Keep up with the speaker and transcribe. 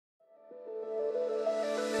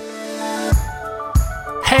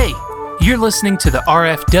You're listening to the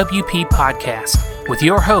RFWP podcast with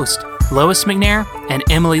your host, Lois McNair and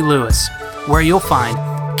Emily Lewis, where you'll find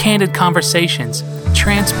candid conversations,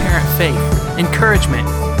 transparent faith, encouragement,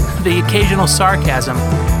 the occasional sarcasm,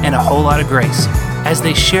 and a whole lot of grace as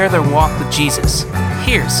they share their walk with Jesus.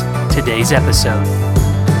 Here's today's episode.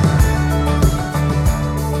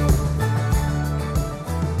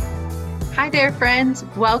 Hi there, friends.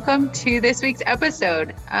 Welcome to this week's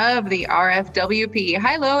episode of the RFWP.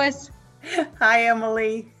 Hi, Lois. Hi,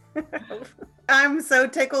 Emily. I'm so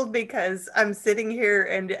tickled because I'm sitting here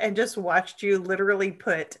and just watched you literally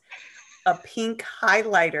put a pink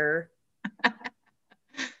highlighter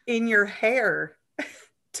in your hair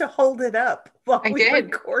to hold it up while we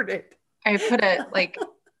recorded. I put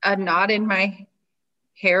a knot in my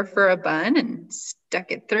hair for a bun and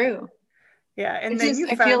stuck it through. Yeah, and then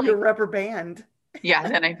you found your rubber band. Yeah,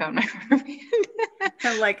 then I found my rubber band.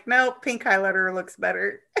 I'm like, no, pink highlighter looks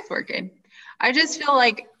better. It's working. I just feel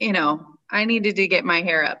like, I needed to get my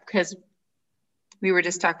hair up because we were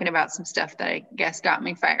just talking about some stuff that I guess got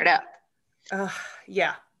me fired up.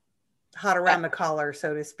 Yeah. Hot around the collar,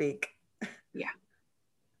 so to speak. Yeah.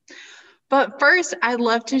 But first, I'd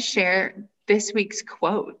love to share this week's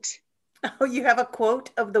quote. Oh, you have a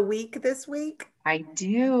quote of the week this week? I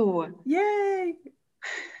do. Yay.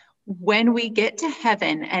 When we get to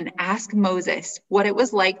heaven and ask Moses what it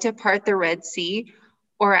was like to part the Red Sea,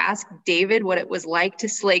 or ask David what it was like to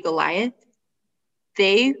slay Goliath,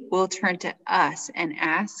 they will turn to us and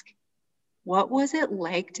ask, what was it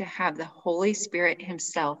like to have the Holy Spirit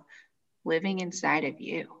himself living inside of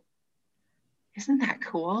you? Isn't that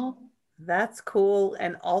cool? That's cool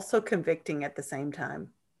and also convicting at the same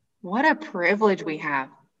time. What a privilege we have.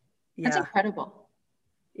 That's Yeah. incredible.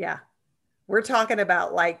 Yeah. We're talking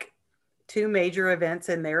about like two major events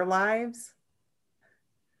in their lives.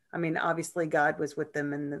 I mean, obviously God was with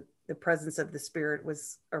them and the presence of the Spirit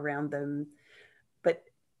was around them. But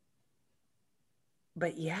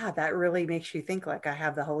yeah, that really makes you think like I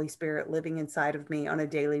have the Holy Spirit living inside of me on a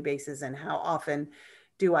daily basis. And how often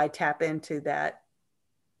do I tap into that,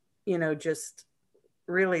 just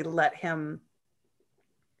really let him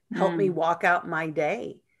help me walk out my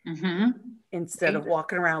day instead of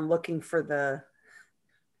walking around looking for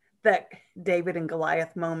that David and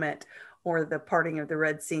Goliath moment or the parting of the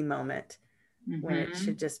Red Sea moment when it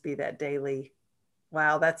should just be that daily.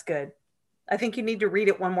 Wow, that's good. I think you need to read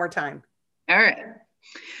it one more time. All right.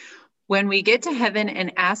 When we get to heaven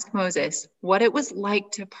and ask Moses what it was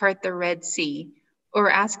like to part the Red Sea,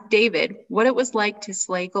 or ask David what it was like to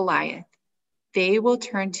slay Goliath, they will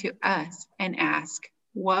turn to us and ask,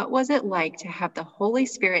 what was it like to have the Holy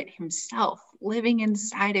Spirit himself living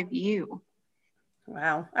inside of you?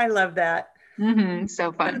 Wow, I love that.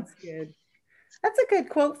 So fun. That's good. That's a good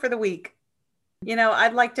quote for the week.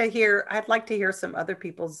 I'd like to hear some other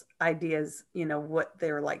people's ideas, what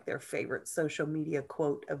their favorite social media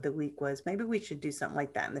quote of the week was. Maybe we should do something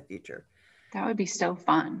like that in the future. That would be so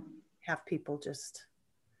fun. Have people just,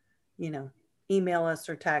 email us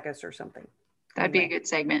or tag us or something. That'd be a good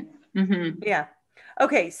segment. Yeah.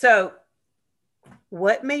 Okay. So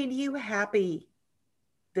what made you happy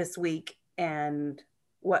this week and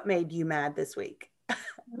what made you mad this week?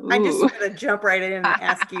 I just want to jump right in and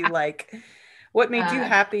ask you what made you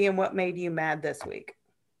happy and what made you mad this week?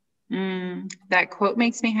 That quote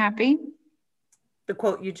makes me happy. The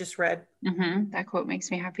quote you just read? That quote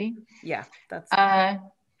makes me happy. Yeah. That's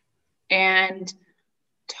and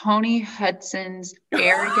Tony Hudson's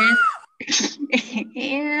arrogance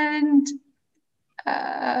and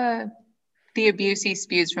the abuse he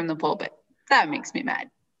spews from the pulpit. That makes me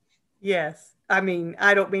mad. Yes. I mean,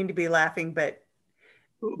 I don't mean to be laughing, but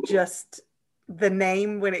just the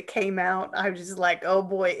name when it came out, I was just like, oh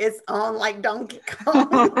boy, it's on like Donkey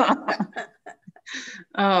Kong.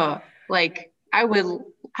 I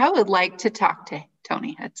would like to talk to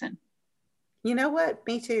Tony Hudson. You know what?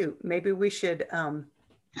 Me too. Maybe we should,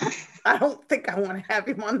 I don't think I want to have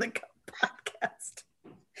him on the podcast.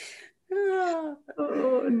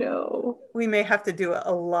 Oh no. We may have to do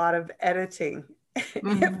a lot of editing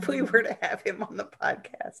if we were to have him on the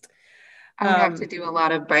podcast. I would have to do a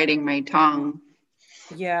lot of biting my tongue.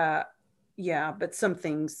 Yeah. But some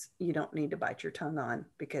things you don't need to bite your tongue on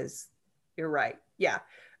because you're right. Yeah.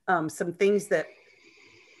 Some things that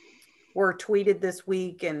were tweeted this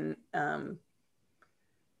week and I'm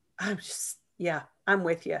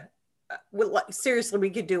with you. Seriously, we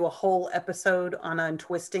could do a whole episode on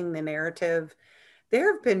untwisting the narrative.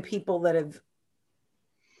 There have been people that have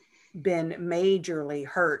been majorly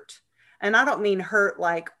hurt. And I don't mean hurt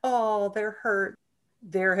like, oh, they're hurt.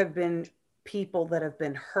 There have been people that have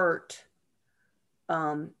been hurt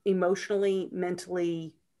emotionally,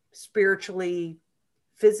 mentally, spiritually,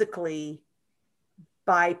 physically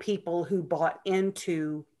by people who bought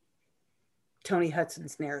into Tony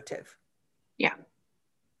Hudson's narrative. Yeah.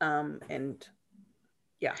 And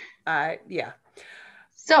yeah, yeah.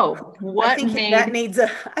 So what I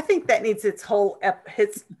think that needs its whole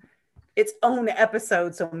its own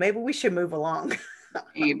episode. So maybe we should move along.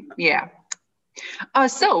 Yeah.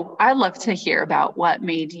 So I'd love to hear about what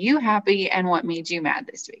made you happy and what made you mad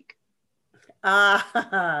this week.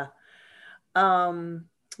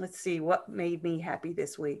 Let's see what made me happy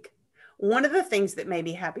this week. One of the things that made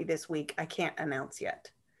me happy this week, I can't announce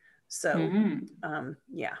yet. So,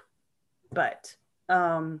 yeah, but,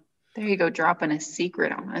 there you go. Dropping a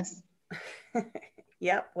secret on us.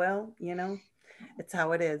 Yeah. Well, you know, it's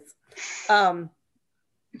how it is. I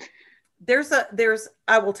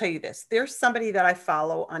will tell you this, there's somebody that I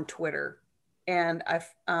follow on Twitter, and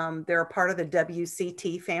they're a part of the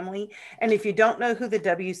WCT family. And if you don't know who the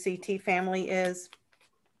WCT family is,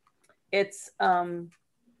 it's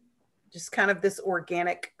just kind of this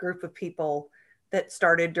organic group of people that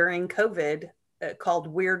started during COVID called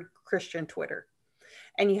Weird Christian Twitter.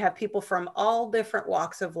 And you have people from all different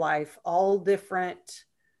walks of life, all different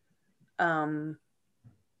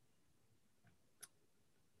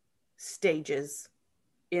stages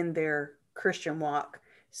in their Christian walk.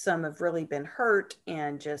 Some have really been hurt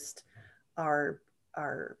and just are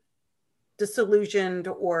disillusioned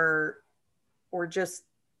or just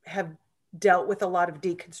have dealt with a lot of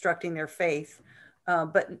deconstructing their faith.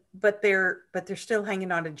 But they're still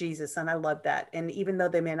hanging on to Jesus, and I love that. And even though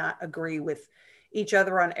they may not agree with each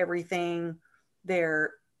other on everything,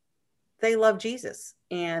 they love Jesus,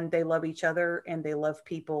 and they love each other, and they love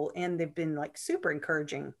people, and they've been like super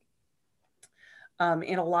encouraging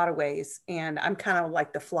in a lot of ways. And I'm kind of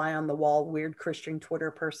like the fly on the wall, weird Christian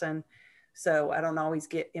Twitter person, so I don't always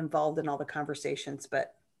get involved in all the conversations.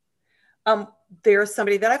 But there's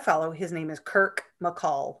somebody that I follow. His name is Kirk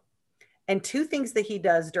McCall. And two things that he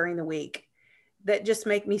does during the week that just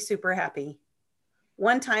make me super happy.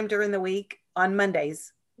 One time during the week on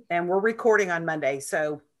Mondays, and we're recording on Monday,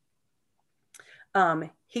 so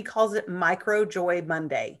he calls it Micro Joy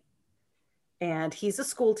Monday. And he's a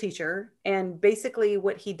school teacher. And basically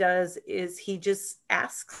what he does is he just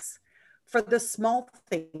asks for the small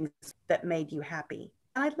things that made you happy.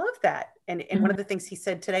 And I love that. And one of the things he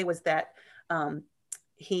said today was that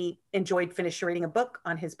he enjoyed finishing reading a book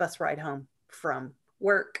on his bus ride home from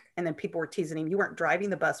work. And then people were teasing him, you weren't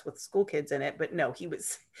driving the bus with school kids in it. But no, he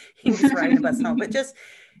was riding the bus home. But just,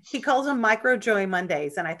 he calls them Micro Joy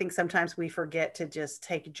Mondays. And I think sometimes we forget to just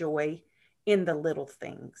take joy in the little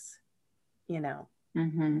things, you know.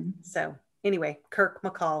 So anyway, Kirk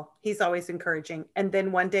McCall, he's always encouraging. And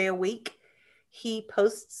then one day a week, he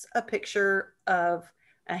posts a picture of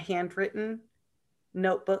a handwritten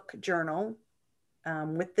notebook journal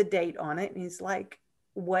with the date on it. And he's like,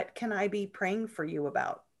 what can I be praying for you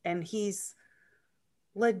about? And he's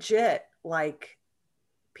legit, like,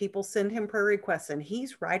 people send him prayer requests and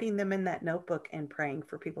he's writing them in that notebook and praying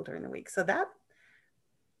for people during the week. So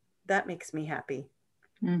that makes me happy.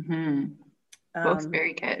 Both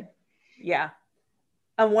very good. Yeah.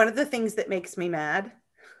 And one of the things that makes me mad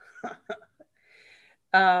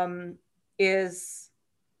is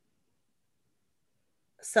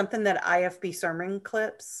something that IFB Sermon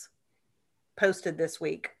Clips posted this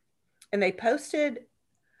week. And they posted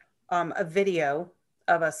a video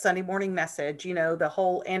of a Sunday morning message, you know, the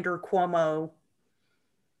whole Andrew Cuomo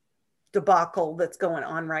debacle that's going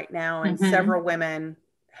on right now. And several women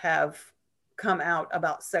have come out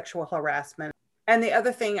about sexual harassment. And the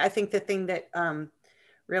other thing, I think the thing that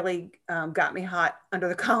really got me hot under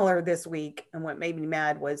the collar this week and what made me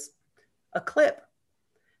mad was a clip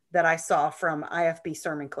that I saw from IFB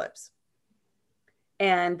Sermon Clips.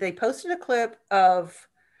 And they posted a clip of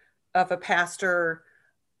a pastor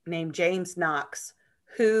named James Knox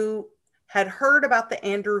who had heard about the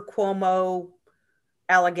Andrew Cuomo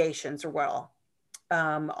allegations on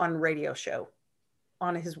a radio show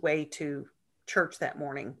on his way to church that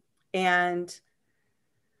morning. And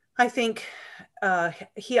I think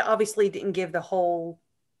he obviously didn't give the whole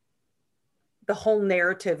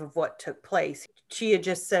narrative of what took place. She had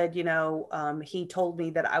just said, you know, he told me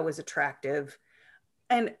that I was attractive.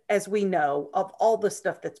 And as we know, of all the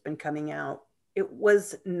stuff that's been coming out, it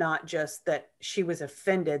was not just that she was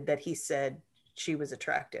offended that he said she was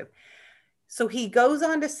attractive. So he goes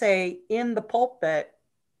on to say in the pulpit,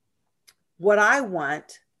 what I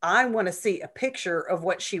want to see a picture of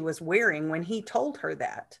what she was wearing when he told her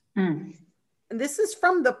that. And this is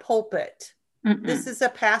from the pulpit This is a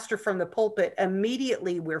pastor from the pulpit.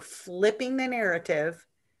 Immediately, we're flipping the narrative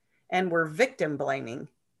and we're victim blaming.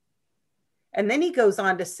 And then he goes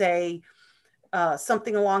on to say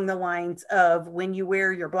something along the lines of, when you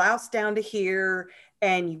wear your blouse down to here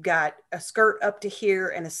and you've got a skirt up to here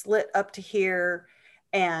and a slit up to here,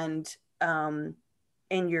 and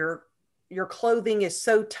your clothing is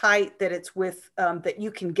so tight that it's with that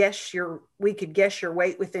you can we could guess your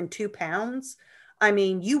weight within 2 pounds. I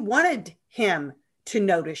mean, you wanted him to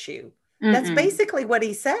notice you. That's basically what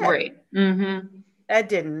he said. Right. That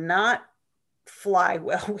did not fly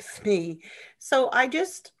well with me. So I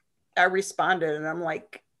responded, and I'm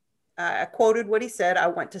like, I quoted what he said. I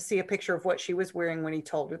went to see a picture of what she was wearing when he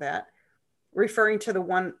told her that, referring to the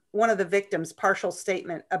one of the victims' partial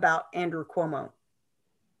statement about Andrew Cuomo.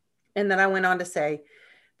 And then I went on to say,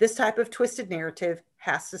 this type of twisted narrative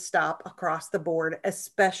has to stop across the board,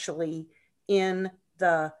 especially in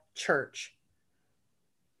the church.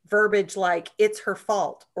 Verbiage like, it's her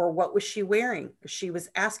fault, or what was she wearing? She was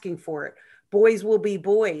asking for it. Boys will be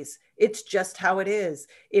boys. It's just how it is.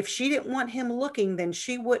 If she didn't want him looking, then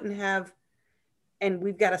she wouldn't have. And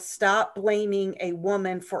we've got to stop blaming a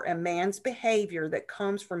woman for a man's behavior that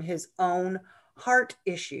comes from his own heart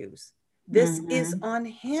issues. This is on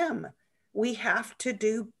him. We have to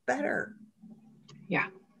do better. Yeah.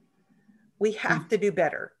 We have to do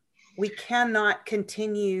better. We cannot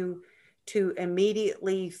continue to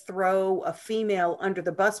immediately throw a female under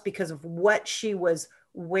the bus because of what she was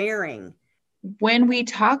wearing. When we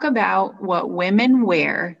talk about what women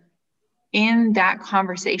wear in that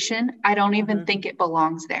conversation, I don't even think it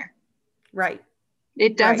belongs there. Right.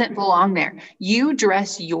 It doesn't belong there. You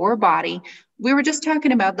dress your body. We were just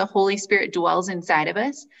talking about the Holy Spirit dwells inside of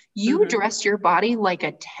us. You dress your body like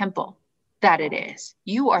a temple that it is.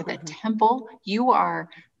 You are the temple. You are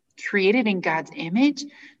created in God's image.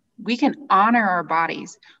 We can honor our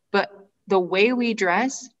bodies, but the way we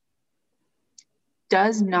dress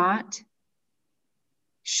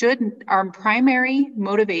our primary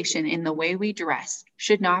motivation in the way we dress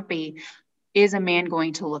should not be, is a man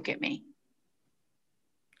going to look at me?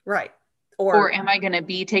 Right. Or am I going to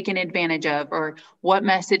be taken advantage of? Or what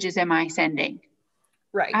messages am I sending?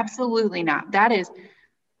 Right. Absolutely not. That is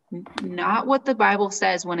not what the Bible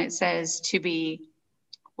says when it says to be,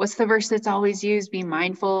 what's the verse that's always used? Be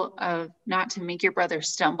mindful of not to make your brother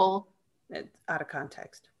stumble. It's out of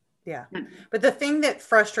context. Yeah. But the thing that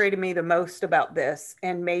frustrated me the most about this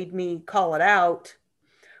and made me call it out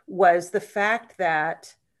was the fact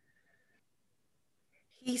that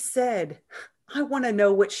he said, I want to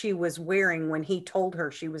know what she was wearing when he told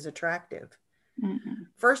her she was attractive.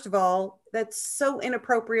 First of all, that's so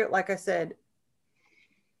inappropriate, like I said.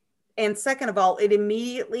 And second of all, it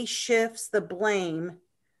immediately shifts the blame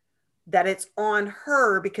that it's on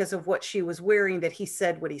her because of what she was wearing, that he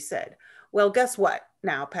said what he said. Well, guess what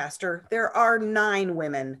now, Pastor? There are 9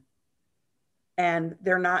 women, and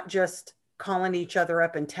they're not just calling each other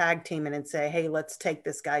up and tag teaming and say, hey, let's take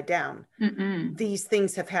this guy down. These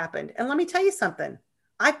things have happened. And let me tell you something.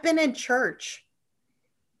 I've been in church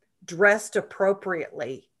dressed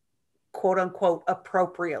appropriately, quote unquote,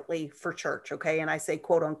 appropriately for church. Okay. And I say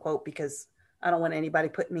quote unquote because I don't want anybody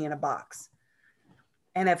putting me in a box.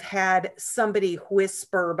 And have had somebody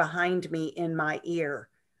whisper behind me in my ear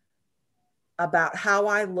about how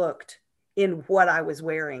I looked in what I was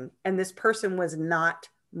wearing. And this person was not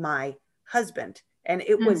my husband. And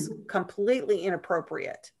it was completely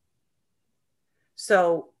inappropriate.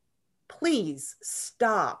 So please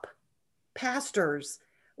stop. Pastors,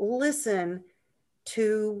 listen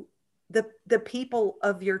to the people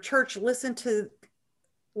of your church. Listen to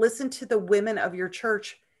the women of your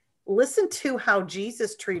church. Listen to how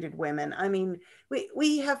Jesus treated women. I mean,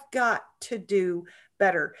 we have got to do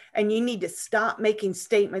better. And you need to stop making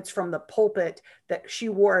statements from the pulpit that she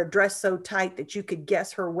wore a dress so tight that you could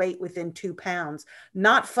guess her weight within 2 pounds.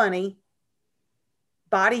 Not funny.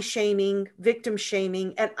 Body shaming, victim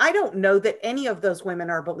shaming. And I don't know that any of those women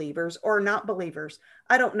are believers or not believers.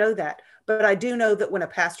 I don't know that. But I do know that when a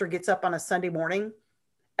pastor gets up on a Sunday morning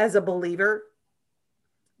as a believer,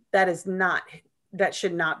 that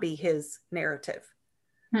should not be his narrative.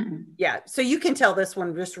 Yeah. So you can tell this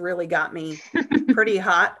one just really got me pretty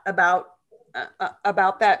hot about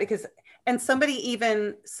that because, and somebody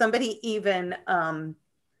even, I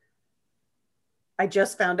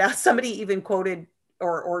just found out somebody even quoted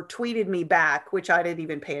or tweeted me back, which I didn't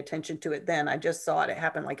even pay attention to it then. I just saw it. It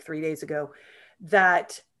happened like 3 days ago,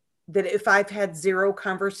 that if I've had 0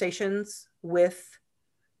 conversations with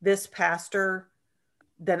this pastor,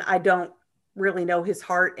 then I don't really know his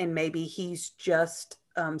heart. And maybe he's just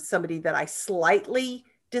somebody that I slightly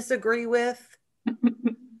disagree with,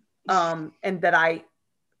 and that I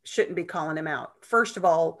shouldn't be calling him out. First of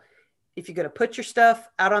all, if you're going to put your stuff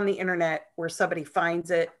out on the internet where somebody finds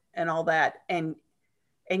it and all that, and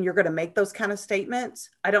you're going to make those kind of statements,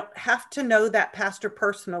 I don't have to know that pastor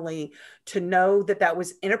personally to know that that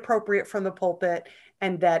was inappropriate from the pulpit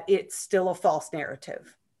and that it's still a false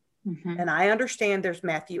narrative. Mm-hmm. And I understand there's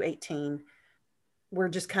Matthew 18. We're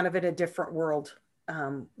just kind of in a different world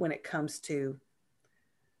when it comes to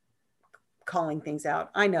calling things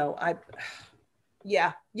out. I know.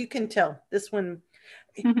 Yeah, you can tell this one.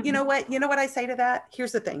 You know what? You know what I say to that?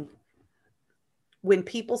 Here's the thing. When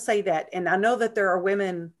people say that, and I know that there are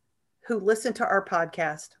women who listen to our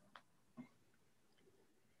podcast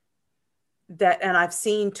that, and I've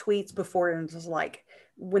seen tweets before, and just like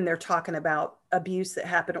when they're talking about abuse that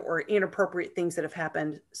happened or inappropriate things that have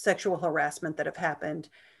happened, sexual harassment that have happened.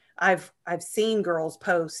 I've seen girls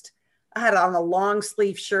post, I had on a long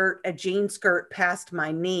sleeve shirt, a jean skirt past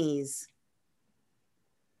my knees,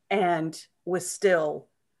 and was still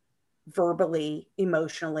verbally,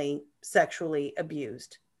 emotionally, sexually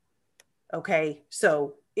abused. Okay.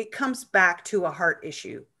 So it comes back to a heart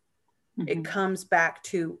issue. Mm-hmm. It comes back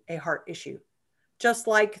to a heart issue. Just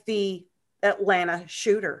like the Atlanta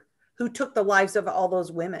shooter who took the lives of all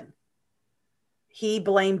those women. He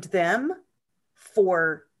blamed them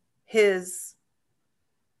for his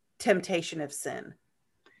temptation of sin.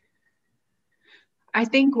 I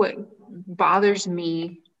think what bothers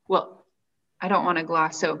me, well, I don't want to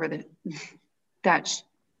gloss over that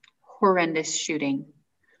horrendous shooting.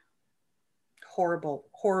 Horrible,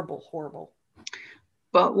 horrible, horrible.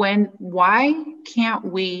 But why can't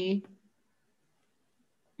we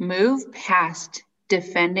move past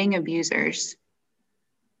defending abusers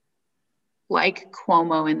like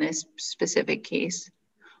Cuomo in this specific case?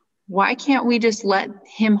 Why can't we just let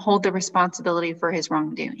him hold the responsibility for his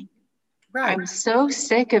wrongdoing? Right. I'm so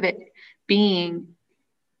sick of it being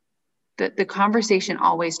that the conversation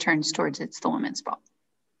always turns towards it's the woman's fault.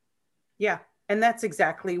 Yeah. And that's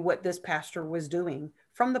exactly what this pastor was doing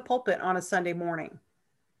from the pulpit on a Sunday morning.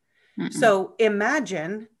 Mm-mm. So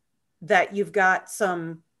imagine that you've got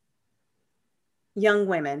some young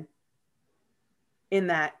women in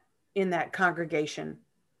that congregation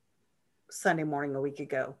Sunday morning a week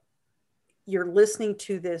ago. You're listening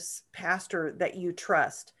to this pastor that you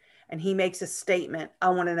trust, and he makes a statement, I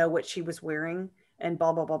want to know what she was wearing, and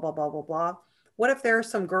blah, blah, blah, blah, blah, blah, blah. What if there are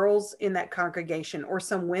some girls in that congregation or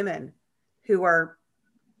some women who are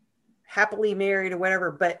happily married or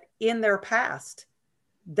whatever, but in their past,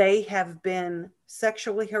 they have been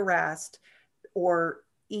sexually harassed or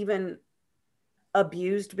even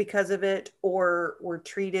abused because of it, or were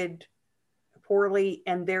treated poorly,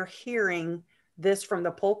 and they're hearing this from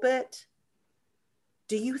the pulpit?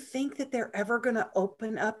 Do you think that they're ever going to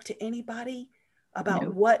open up to anybody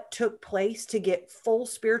about what took place to get full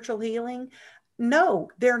spiritual healing? No,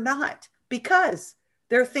 they're not, because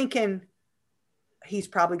they're thinking, he's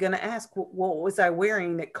probably going to ask, what was I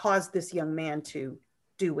wearing that caused this young man to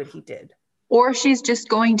do what he did? Or she's just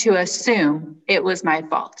going to assume it was my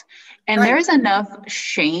fault. And right. There's enough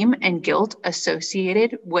shame and guilt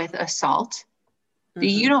associated with assault that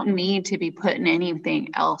you don't need to be putting anything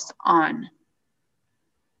else on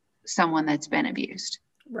someone that's been abused.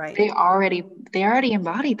 Right. They already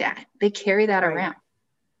embodied that. They carry that right. around.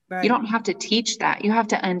 Right. You don't have to teach that. You have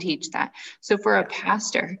to unteach that. So for a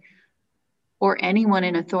pastor or anyone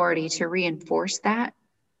in authority to reinforce that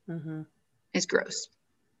is gross.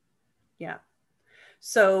 Yeah.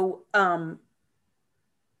 So, am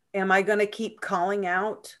I going to keep calling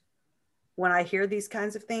out when I hear these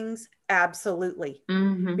kinds of things? Absolutely.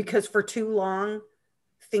 Mm-hmm. Because for too long,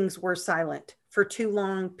 things were silent. For too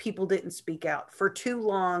long, people didn't speak out. For too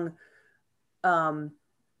long,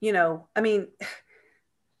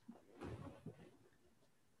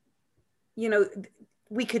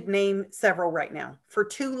 we could name several right now. For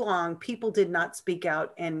too long, people did not speak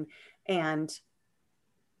out, and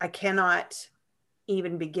I cannot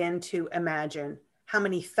even begin to imagine how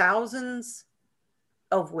many thousands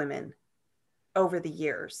of women over the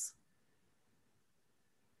years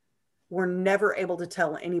were never able to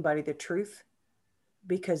tell anybody the truth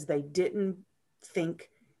because they didn't think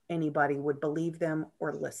anybody would believe them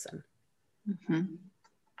or listen. Mm-hmm.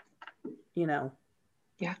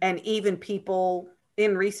 Yeah. And even people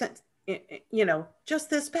in recent, just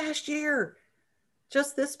this past year,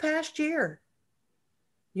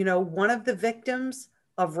 one of the victims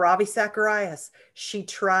of Ravi Zacharias, she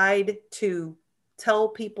tried to tell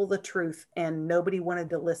people the truth and nobody wanted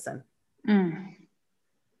to listen.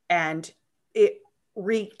 And it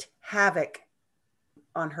wreaked havoc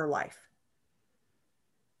on her life.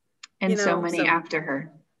 And so many after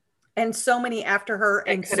her. And so many after her,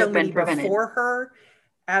 and so many before her.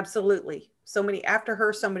 Absolutely. So many after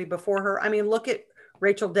her, so many before her. I mean, look at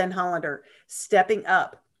Rachel Denhollander stepping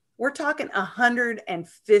up. We're talking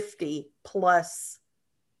 150 plus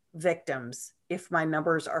victims, if my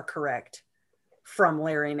numbers are correct, from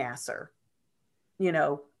Larry Nassar. You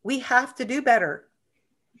know, we have to do better.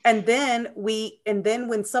 And then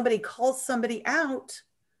when somebody calls somebody out,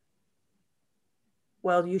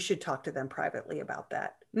 well, you should talk to them privately about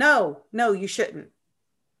that. No, you shouldn't.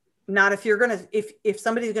 Not if you're going to, if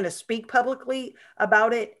somebody's going to speak publicly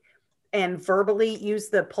about it and verbally use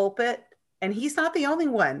the pulpit. And he's not the only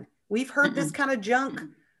one. We've heard this kind of junk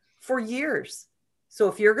for years. So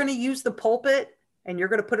if you're going to use the pulpit and you're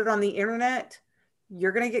going to put it on the internet,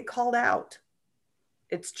 you're going to get called out.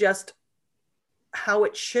 It's just how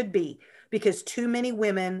it should be, because too many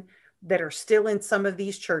women that are still in some of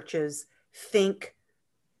these churches think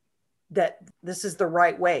that this is the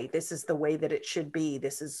right way. This is the way that it should be.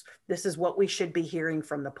 This is what we should be hearing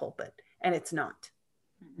from the pulpit. And it's not.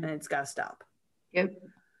 And it's got to stop. Yep.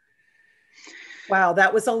 Wow.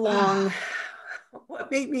 That was a long,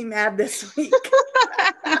 what made me mad this week?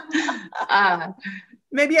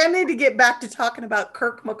 Maybe I need to get back to talking about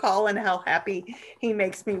Kirk McCall and how happy he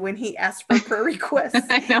makes me when he asks for prayer requests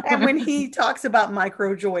and when he talks about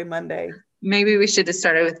Micro Joy Monday. Maybe we should have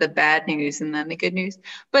started with the bad news and then the good news.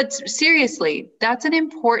 But seriously, that's an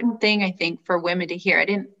important thing, I think, for women to hear.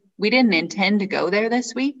 We didn't intend to go there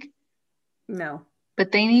this week. No.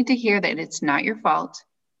 But they need to hear that it's not your fault.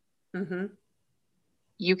 Mm-hmm.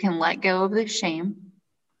 You can let go of the shame.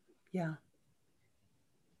 Yeah.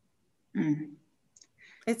 Mm.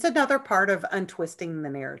 It's another part of untwisting the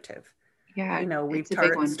narrative. Yeah. You know, we've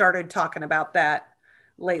started talking about that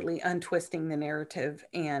lately, untwisting the narrative.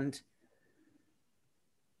 And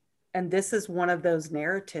this is one of those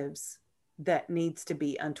narratives that needs to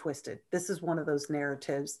be untwisted. This is one of those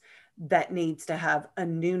narratives that needs to have a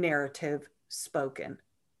new narrative spoken.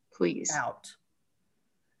 Please. Out.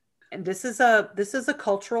 And this is a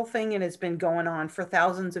cultural thing, and it's been going on for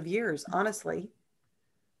thousands of years, honestly.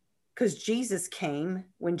 Because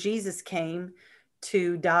when Jesus came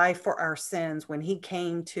to die for our sins, when he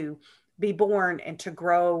came to be born and to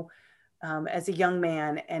grow as a young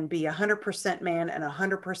man and be 100% man and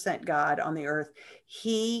 100% God on the earth,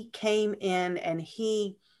 he came in and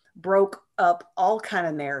he broke up all kind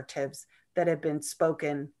of narratives that have been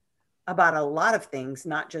spoken about a lot of things,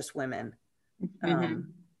 not just women. Mm-hmm.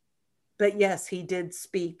 But yes, he did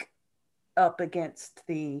speak up against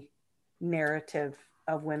the narrative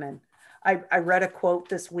of women. I read a quote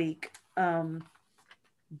this week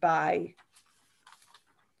by,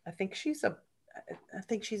 I think she's a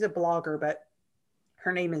blogger, but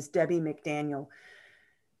her name is Debbie McDaniel.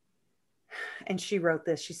 And she wrote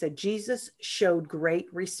this. She said, Jesus showed great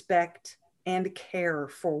respect and care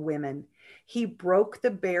for women. He broke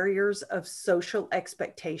the barriers of social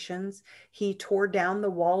expectations. He tore down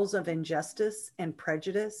the walls of injustice and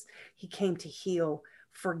prejudice. He came to heal,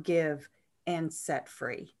 forgive, and set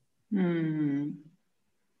free. Mm.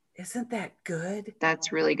 Isn't that good?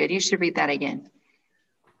 That's really good. You should read that again.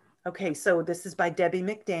 Okay, so this is by Debbie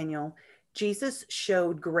McDaniel. Jesus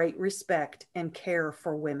showed great respect and care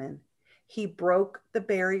for women. He broke the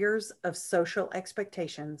barriers of social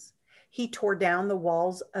expectations. He tore down the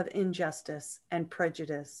walls of injustice and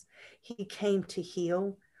prejudice. He came to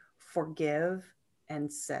heal, forgive, and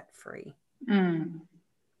set free. Mm.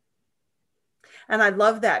 And I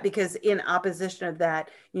love that, because in opposition of that,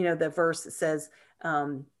 you know, the verse that says,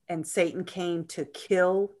 and Satan came to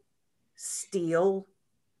kill, steal,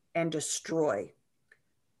 and destroy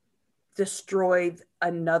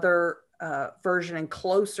another version, and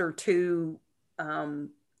closer to,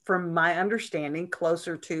 from my understanding,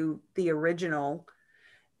 closer to the original,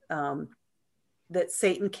 that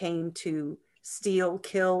Satan came to steal,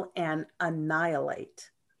 kill, and annihilate.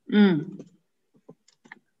 Mm.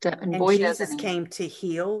 And Jesus came to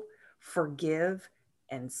heal, forgive,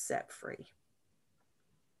 and set free.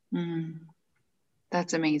 Mm.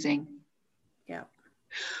 That's amazing. Yeah.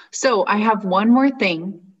 So I have one more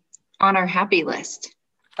thing on our happy list.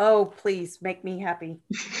 Oh, please make me happy.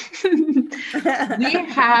 We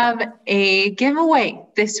have a giveaway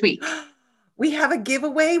this week. We have a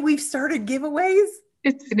giveaway. We've started giveaways.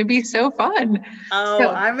 It's going to be so fun. Oh,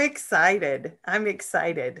 I'm excited.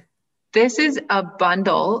 This is a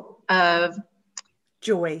bundle of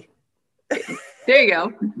joy. There you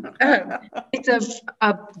go. It's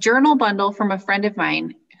a journal bundle from a friend of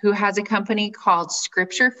mine who has a company called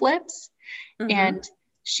Scripture Flips. Mm-hmm. And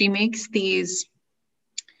she makes these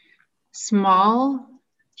small,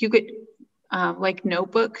 like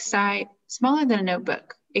notebook size, smaller than a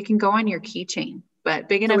notebook. It can go on your keychain, but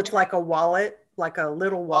big So enough. it's like a wallet, like a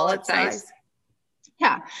little wallet size.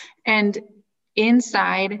 Yeah. And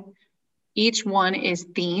inside, each one is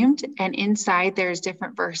themed, and inside there's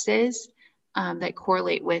different verses that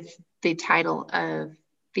correlate with the title of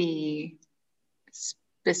the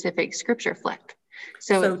specific scripture flip.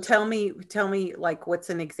 So tell me like what's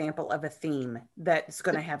an example of a theme that's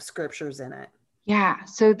going to have scriptures in it? Yeah.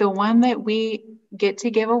 So the one that we get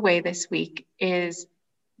to give away this week is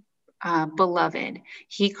beloved.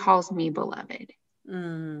 He calls me beloved.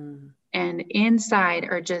 And inside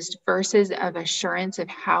are just verses of assurance of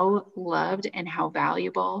how loved and how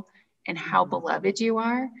valuable and how beloved you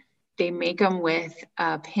are. They make them with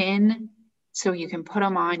a pin, so you can put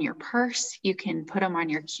them on your purse, you can put them on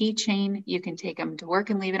your keychain, you can take them to work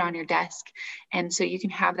and leave it on your desk. And so you can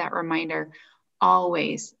have that reminder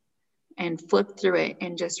always and flip through it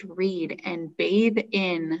and just read and bathe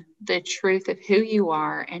in the truth of who you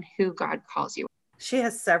are and who God calls you. She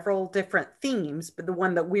has several different themes, but the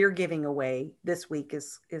one that we're giving away this week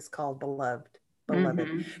is called Beloved.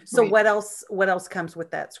 So right. What else comes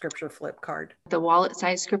with that scripture flip card? The wallet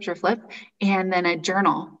size scripture flip, and then a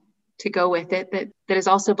journal to go with it that is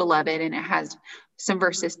also beloved, and it has some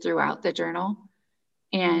verses throughout the journal.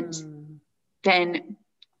 And then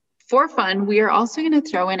for fun, we are also going to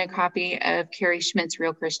throw in a copy of Carrie Schmidt's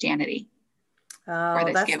Real Christianity.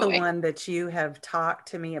 Oh, that's giveaway. The one that you have talked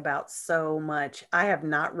to me about so much. I have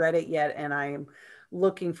not read it yet, and I am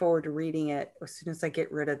looking forward to reading it as soon as I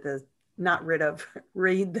get read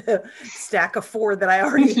the stack of 4 that I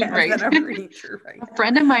already have right. that I'm reading through right now. A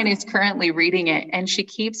friend of mine is currently reading it, and she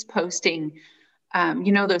keeps posting,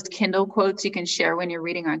 those Kindle quotes you can share when you're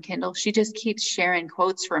reading on Kindle. She just keeps sharing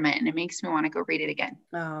quotes from it, and it makes me want to go read it again.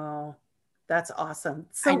 Oh, that's awesome.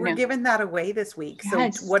 So we're giving that away this week.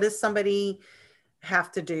 Yes. So what does somebody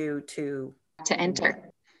have to do to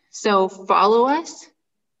enter? So follow us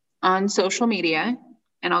on social media,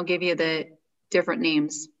 and I'll give you the different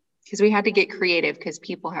names, because we had to get creative because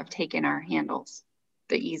people have taken our handles,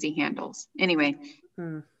 the easy handles. Anyway,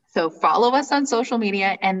 So follow us on social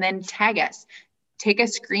media and then tag us. Take a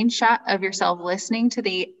screenshot of yourself listening to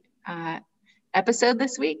the episode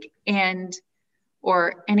this week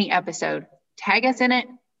or any episode. Tag us in it,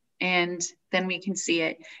 and then we can see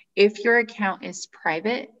it. If your account is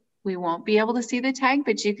private, we won't be able to see the tag,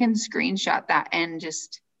 but you can screenshot that and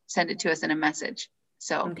just send it to us in a message.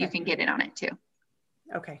 So you can get in on it too.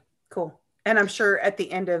 Okay, cool. And I'm sure at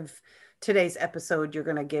the end of today's episode, you're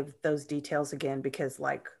going to give those details again, because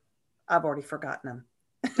I've already forgotten them.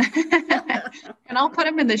 And I'll put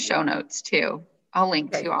them in the show notes too. I'll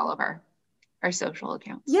link to all of our social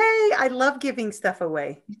accounts. Yay. I love giving stuff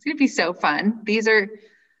away. It's going to be so fun.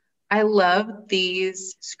 I love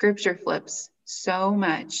these scripture flips so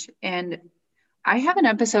much. And I have an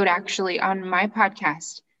episode actually on my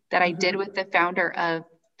podcast that I did with the founder of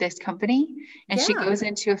this company. And she goes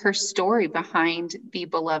into her story behind the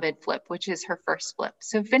beloved flip, which is her first flip.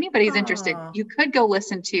 So if anybody's interested, you could go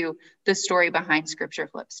listen to the story behind scripture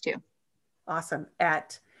flips too. Awesome.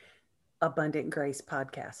 At Abundant Grace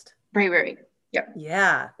Podcast. Right. Yep.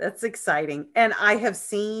 Yeah, that's exciting. And I have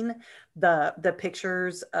seen the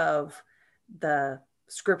pictures of the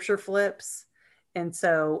scripture flips. And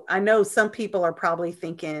so I know some people are probably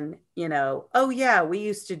thinking, oh yeah, we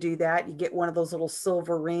used to do that. You get one of those little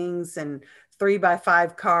silver rings and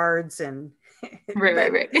 3x5 cards and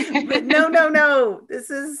right. But no. This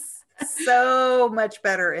is so much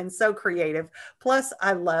better and so creative. Plus,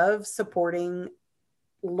 I love supporting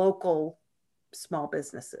local small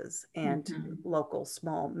businesses and local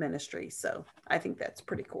small ministries. So I think that's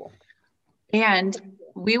pretty cool. And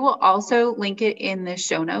we will also link it in the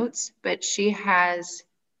show notes, but she has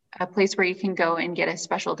a place where you can go and get a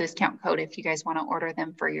special discount code if you guys want to order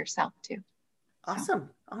them for yourself too. Awesome.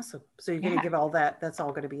 So you're going to give all that. That's all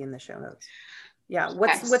going to be in the show notes. Yeah.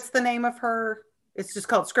 What's the name of her? It's just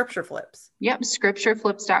called Scripture Flips. Yep.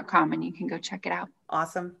 Scriptureflips.com, and you can go check it out.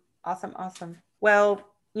 Awesome. Well,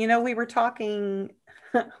 we were talking,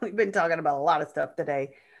 we've been talking about a lot of stuff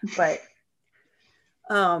today, but,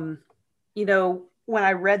 when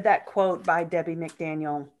I read that quote by Debbie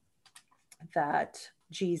McDaniel, that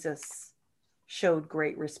Jesus showed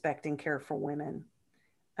great respect and care for women,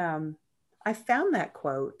 I found that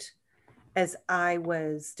quote as I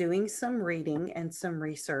was doing some reading and some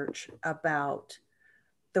research about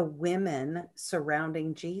the women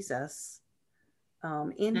surrounding Jesus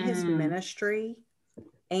in his ministry.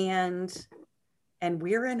 And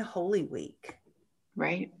we're in Holy Week.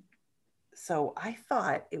 Right. So I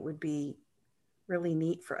thought it would be really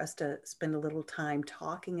neat for us to spend a little time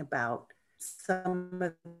talking about some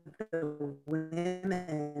of the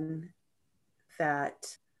women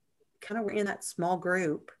that kind of were in that small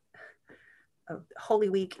group of Holy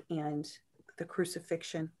Week and the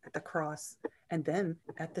crucifixion at the cross and then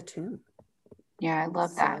at the tomb. Yeah, I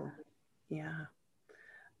love that. Yeah.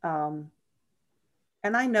 And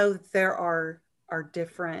I know that there are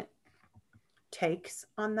different takes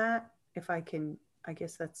on that, if I can, I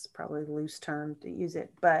guess that's probably a loose term to use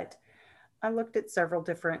it, but I looked at several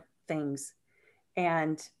different things,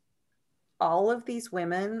 and all of these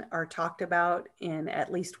women are talked about in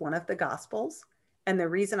at least one of the Gospels. And the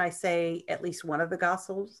reason I say at least one of the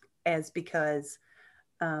Gospels is because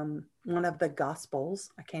one of the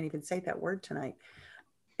Gospels, I can't even say that word tonight,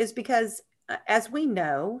 is because as we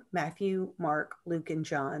know, Matthew, Mark, Luke, and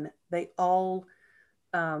John, they all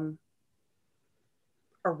are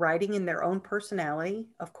writing in their own personality,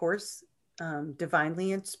 of course,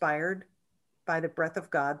 divinely inspired by the breath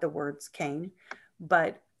of God, the words came,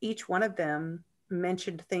 but each one of them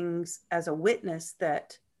mentioned things as a witness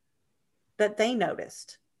that they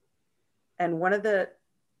noticed. And one of the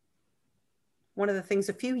things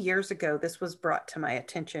a few years ago, this was brought to my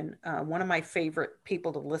attention. One of my favorite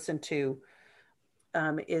people to listen to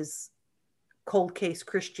is Cold Case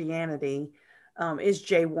Christianity, is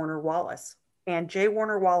J. Warner Wallace. And J.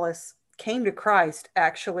 Warner Wallace came to Christ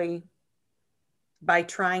actually by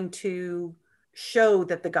trying to show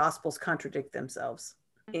that the Gospels contradict themselves.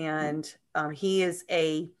 And he is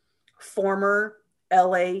a former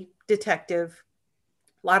LA detective,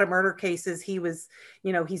 a lot of murder cases. He was,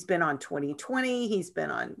 he's been on 2020, he's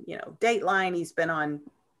been on, Dateline, he's been on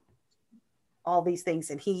all these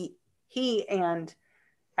things. And he and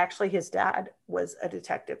actually his dad was a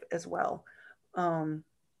detective as well.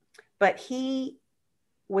 But he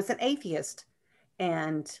was an atheist,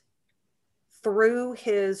 and through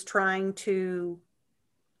his trying to,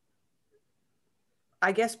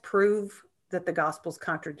 I guess, prove that the Gospels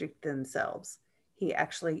contradict themselves, he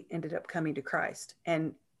actually ended up coming to Christ.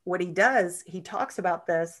 And what he does, he talks about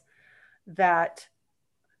this, that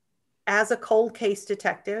as a cold case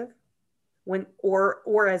detective,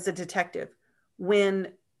 or as a detective, when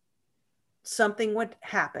something would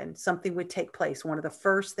happen, something would take place, one of the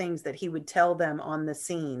first things that he would tell them on the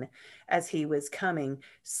scene as he was coming,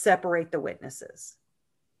 separate the witnesses.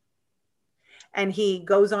 And he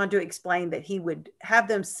goes on to explain that he would have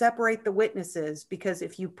them separate the witnesses because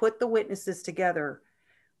if you put the witnesses together,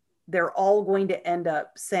 they're all going to end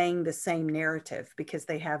up saying the same narrative because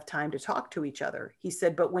they have time to talk to each other. He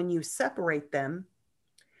said, but when you separate them,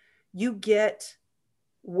 you get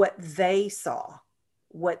what they saw,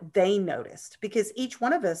 what they noticed, because each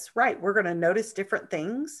one of us, right, we're going to notice different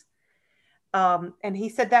things. And he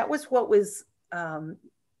said that was what was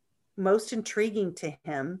most intriguing to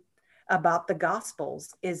him about the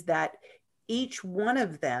Gospels, is that each one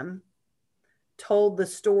of them told the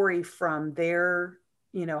story from their,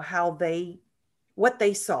 what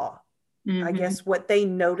they saw, I guess, what they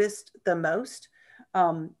noticed the most.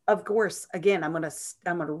 Of course, again, I'm going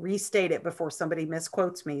to restate it before somebody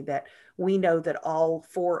misquotes me, that we know that all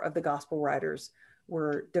four of the gospel writers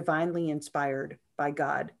were divinely inspired by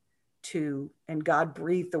God and God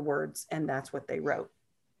breathed the words, and that's what they wrote.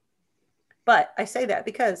 But I say that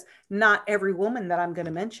because not every woman that I'm going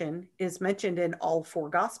to mention is mentioned in all four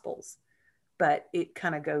gospels, but it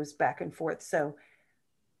kind of goes back and forth. So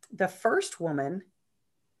the first woman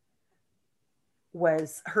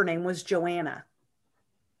her name was Joanna.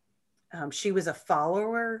 She was a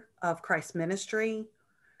follower of Christ's ministry.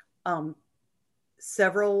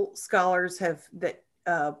 Several scholars have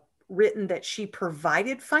written that she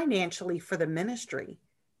provided financially for the ministry.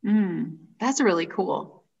 That's really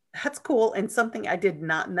cool. That's cool, and something I did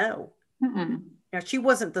not know. Mm-mm. Now, she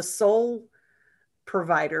wasn't the sole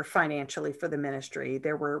provider financially for the ministry.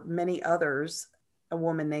 There were many others. A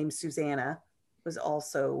woman named Susanna was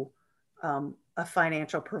also a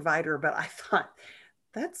financial provider, but I thought,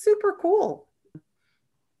 that's super cool.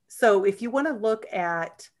 So if you want to look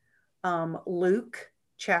at Luke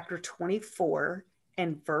chapter 24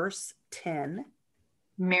 and verse 10.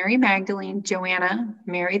 Mary Magdalene, Joanna,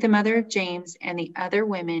 Mary the mother of James, and the other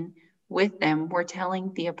women with them were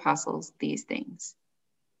telling the apostles these things.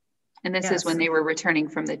 And this is when they were returning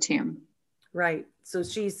from the tomb. Right. So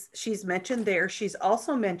she's mentioned there. She's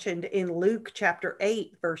also mentioned in Luke chapter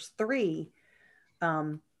 8, verse 3.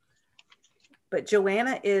 But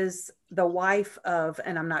Joanna is the wife of,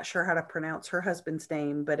 and I'm not sure how to pronounce her husband's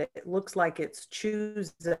name, but it looks like it's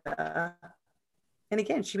Chuza. And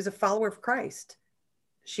again, she was a follower of Christ.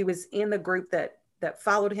 She was in the group that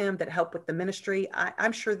followed him, that helped with the ministry.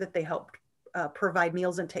 I'm sure that they helped provide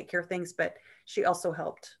meals and take care of things, but she also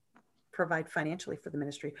helped provide financially for the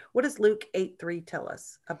ministry. What does Luke 8:3 tell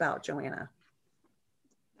us about Joanna?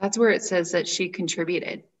 That's where it says that she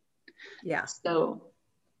contributed. Yeah. So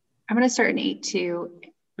I'm going to start in 8:2.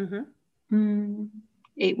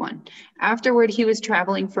 8:1. Afterward, he was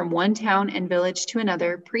traveling from one town and village to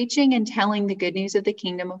another, preaching and telling the good news of the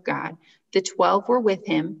kingdom of God. The 12 were with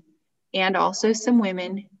him, and also some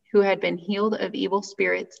women who had been healed of evil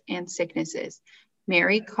spirits and sicknesses.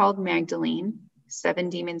 Mary, called Magdalene, 7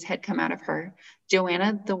 demons had come out of her.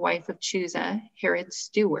 Joanna, the wife of Chuza, Herod's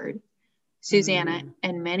steward. Susanna,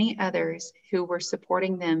 and many others who were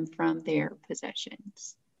supporting them from their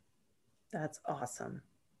possessions. That's awesome.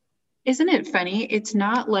 Isn't it funny? It's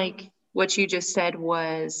not like what you just said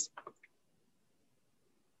was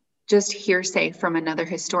just hearsay from another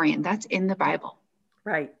historian. That's in the Bible.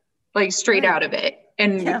 Right. Like straight out of it.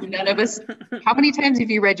 And none of us, how many times have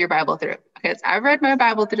you read your Bible through? Because I've read my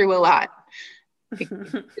Bible through a lot. Like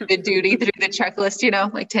the duty through the checklist, you know,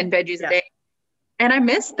 like 10 veggies a day. And I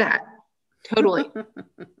missed that. Totally. Cool.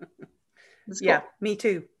 Yeah, me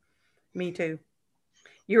too. Me too.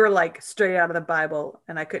 You were like straight out of the Bible,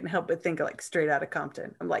 and I couldn't help but think like straight out of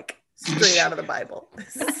Compton. I'm like straight out of the Bible.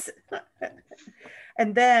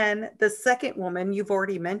 And then the second woman you've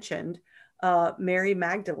already mentioned, Mary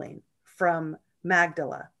Magdalene from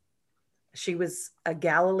Magdala. She was a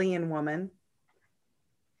Galilean woman.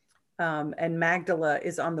 And Magdala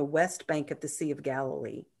is on the west bank of the Sea of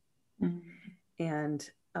Galilee. And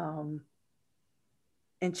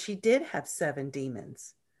she did have 7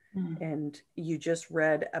 demons. And you just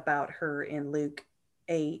read about her in Luke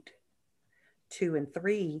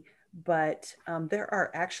 8:2-3. But there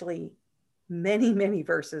are actually many, many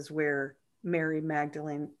verses where Mary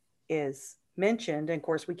Magdalene is mentioned. And of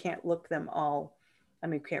course, we can't look them all. I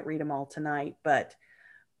mean, we can't read them all tonight, but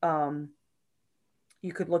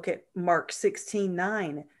you could look at Mark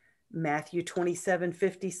 16:9, Matthew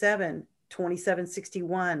 27:57,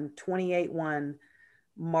 27:61, 28:1,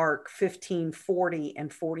 Mark 15:40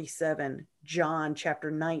 and 47, John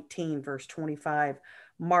chapter 19, verse 25,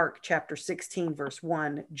 Mark chapter 16, verse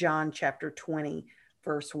 1, John chapter 20,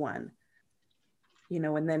 verse 1. You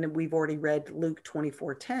know, and then we've already read Luke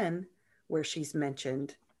 24:10, where she's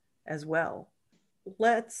mentioned as well.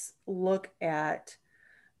 Let's look at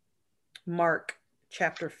Mark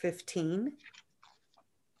chapter 15.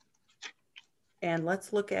 And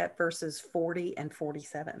let's look at verses 40 and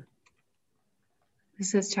 47.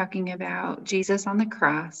 This is talking about Jesus on the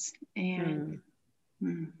cross. And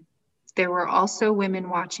there were also women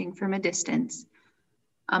watching from a distance.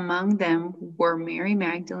 Among them were Mary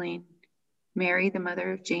Magdalene, Mary, the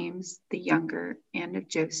mother of James the younger, and of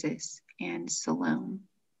Joseph, and Salome.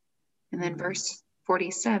 And then verse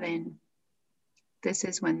 47, this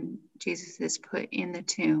is when Jesus is put in the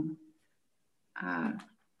tomb.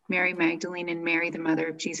 Mary Magdalene and Mary, the mother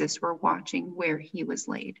of Jesus, were watching where he was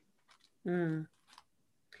laid. You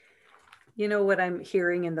know what I'm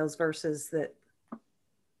hearing in those verses, that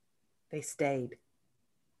they stayed.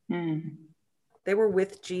 They were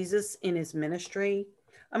with Jesus in his ministry.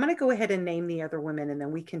 I'm going to go ahead and name the other women, and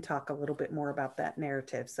then we can talk a little bit more about that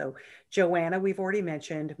narrative. So Joanna, we've already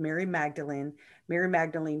mentioned. Mary Magdalene,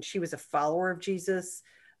 she was a follower of Jesus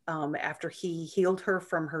after he healed her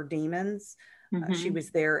from her demons. She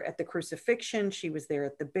was there at the crucifixion. She was there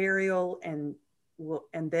at the burial. And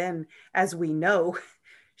then, as we know,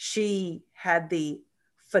 she had the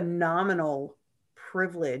phenomenal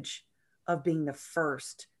privilege of being the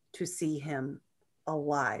first to see him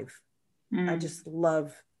alive. I just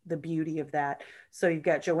love the beauty of that. So you've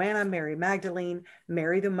got Joanna, Mary Magdalene,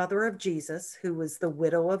 Mary, the mother of Jesus, who was the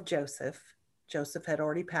widow of Joseph. Joseph had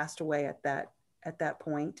already passed away at that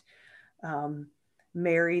point.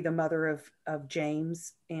 Mary, the mother of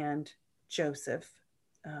James and Joseph,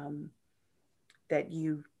 that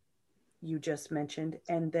you just mentioned.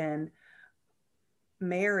 And then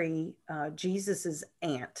Mary, Jesus's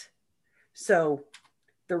aunt. So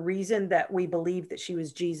the reason that we believe that she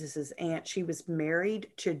was Jesus's aunt, she was married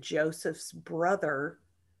to Joseph's brother.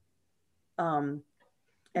 And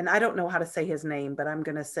I don't know how to say his name, but I'm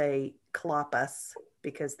going to say Clopas,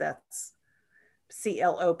 because that's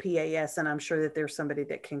Clopas. And I'm sure that there's somebody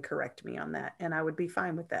that can correct me on that. And I would be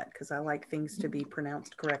fine with that, because I like things to be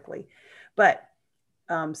pronounced correctly. But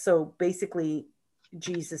so basically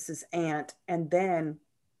Jesus's aunt. And then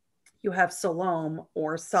you have Salome,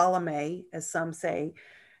 or Salome, as some say.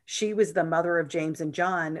 She was the mother of James and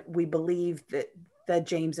John. We believe that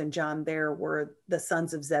James and John there were the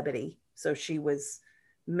sons of Zebedee. So she was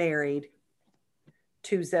married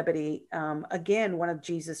to Zebedee. Again, one of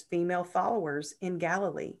Jesus' female followers in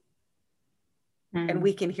Galilee. And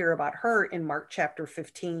we can hear about her in Mark chapter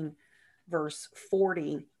 15, verse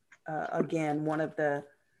 40, again, one of the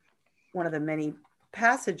many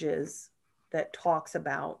passages that talks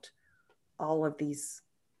about all of these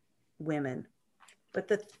women. But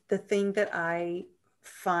the thing that I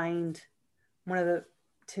find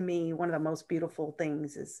to me, one of the most beautiful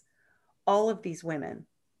things is all of these women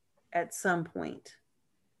at some point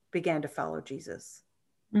began to follow Jesus.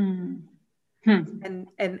 Mm.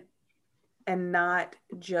 And not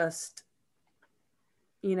just,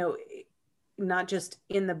 not just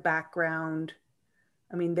in the background.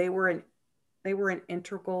 I mean, they were an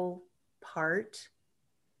integral part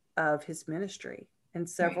of his ministry. And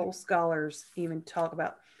several scholars even talk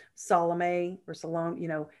about Salome,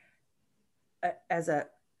 as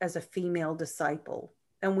a female disciple.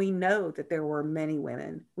 And we know that there were many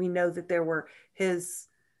women. We know that there were his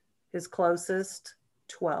closest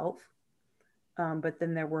 12, but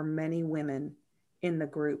then there were many women in the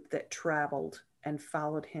group that traveled and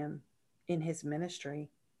followed him in his ministry.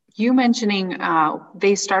 You mentioning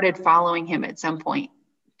they started following him at some point,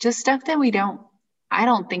 just stuff that I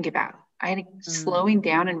don't think about. Slowing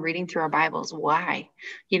down and reading through our Bibles. Why?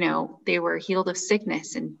 They were healed of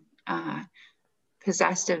sickness and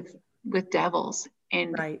possessed with devils.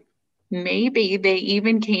 And right. Maybe they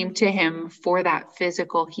even came to him for that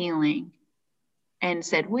physical healing and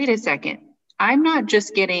said, wait a second, I'm not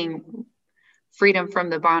just getting freedom from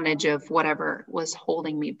the bondage of whatever was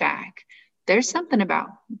holding me back. There's something about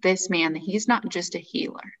this man that he's not just a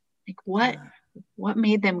healer. Like what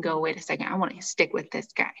made them go, wait a second, I want to stick with this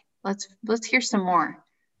guy. Let's hear some more.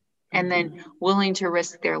 And then willing to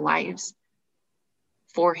risk their lives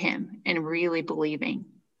for him and really believing.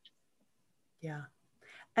 Yeah.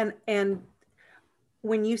 And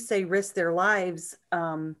when you say risk their lives,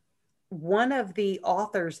 one of the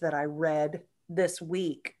authors that I read this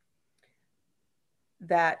week,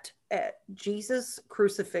 that at Jesus'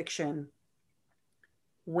 crucifixion,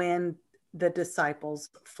 when the disciples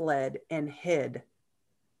fled and hid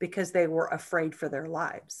because they were afraid for their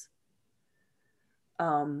lives,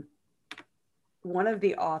 one of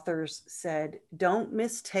the authors said, don't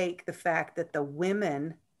mistake the fact that the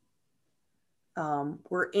women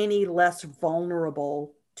were any less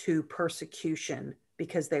vulnerable to persecution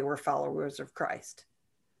because they were followers of Christ.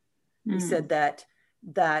 He said that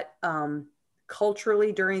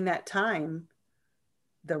culturally during that time,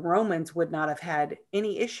 the Romans would not have had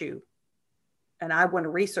any issue. And I want to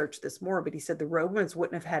research this more, but he said the Romans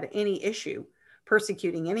wouldn't have had any issue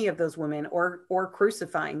persecuting any of those women or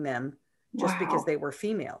crucifying them just because they were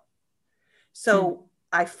female. So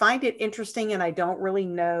I find it interesting, and I don't really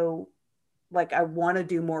know, I want to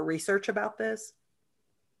do more research about this,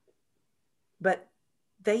 but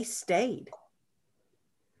they stayed.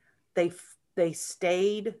 They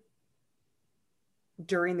stayed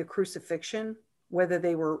during the crucifixion, whether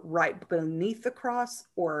they were right beneath the cross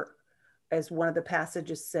or, as one of the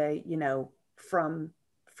passages say, from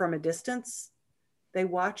a distance, they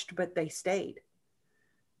watched, but they stayed.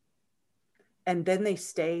 And then they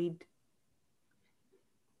stayed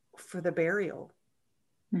for the burial.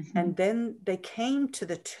 And then they came to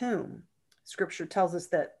the tomb. Scripture tells us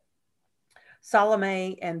that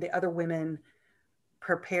Salome and the other women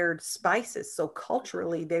prepared spices. So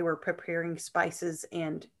culturally, they were preparing spices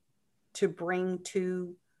and to bring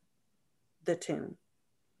to the tomb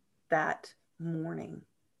that morning.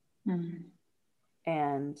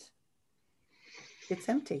 And it's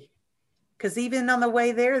empty. Because even on the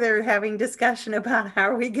way there, they're having discussion about how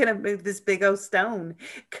are we going to move this big old stone?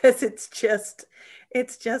 Because it's just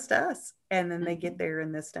us. And then they get there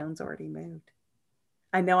and the stone's already moved.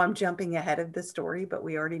 I know I'm jumping ahead of the story, but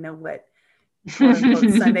we already know what quote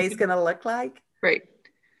unquote Sunday's going to look like. Right.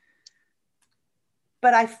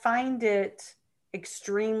 But I find it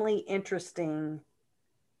extremely interesting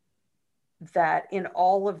that in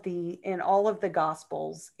all of the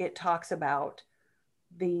Gospels, it talks about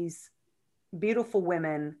these beautiful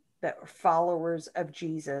women that were followers of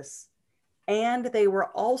Jesus, and they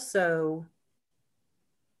also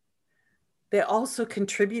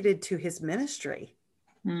contributed to his ministry.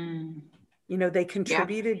 They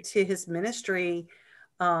contributed to his ministry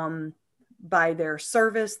by their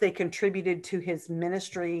service. They contributed to his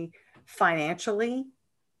ministry financially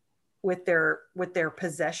with their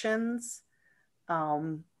possessions.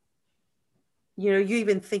 You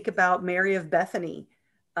even think about Mary of Bethany.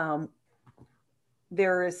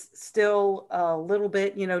 There is still a little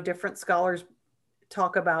bit, different scholars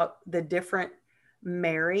talk about the different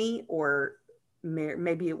Mary, or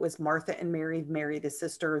maybe it was Martha and Mary the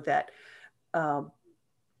sister that,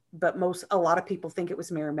 but a lot of people think it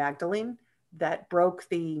was Mary Magdalene that broke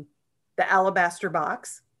the alabaster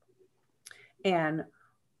box and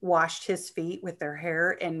washed his feet with their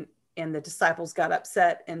hair, and the disciples got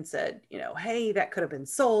upset and said, hey, that could have been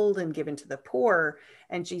sold and given to the poor.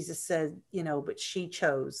 And Jesus said, but she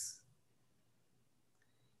chose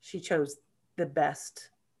the best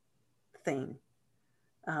thing.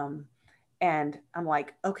 And I'm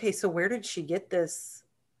like, okay, so where did she get this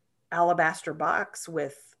alabaster box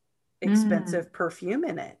with expensive perfume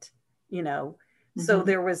in it? So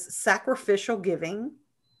there was sacrificial giving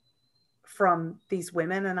from these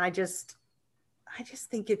women. And I just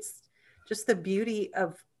think it's just the beauty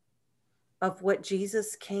of what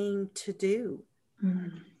Jesus came to do.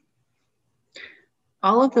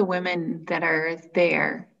 All of the women that are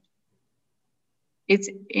there, it's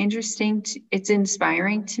interesting, it's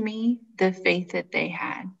inspiring to me, the faith that they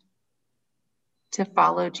had to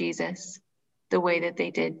follow Jesus the way that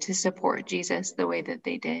they did, to support Jesus the way that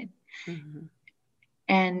they did. Mm-hmm.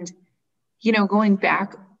 And, going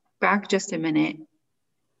back just a minute,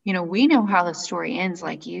 we know how the story ends,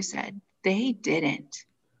 like you said. They didn't.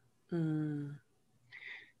 And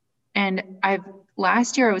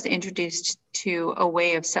last year I was introduced to a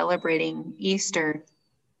way of celebrating Easter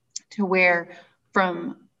to where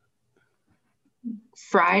from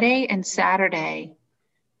Friday and Saturday,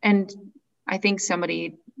 and I think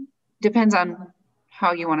somebody, depends on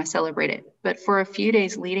how you want to celebrate it, but for a few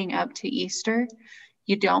days leading up to Easter,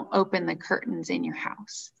 you don't open the curtains in your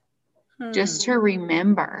house. Just to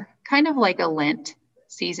remember, kind of like a Lent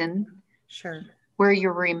season. Sure. Where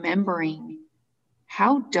you're remembering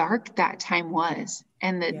how dark that time was.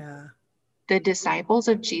 And the disciples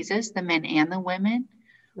of Jesus, the men and the women,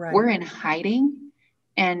 were in hiding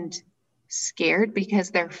and scared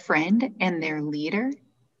because their friend and their leader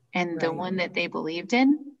and the one that they believed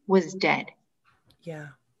in was dead. Yeah.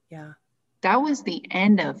 Yeah. That was the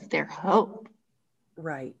end of their hope.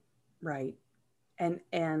 Right.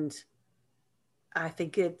 And I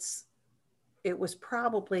think it was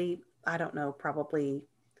probably, I don't know, probably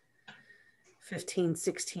 15,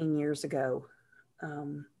 16 years ago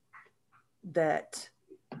that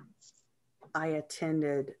I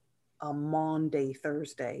attended a Maundy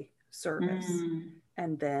Thursday service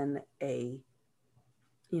and then a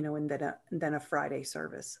Friday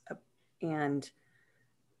service. And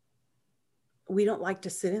we don't like to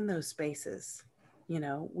sit in those spaces.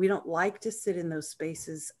 We don't like to sit in those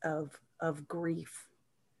spaces of grief.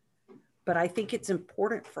 But I think it's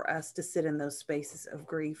important for us to sit in those spaces of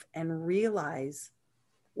grief and realize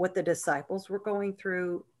what the disciples were going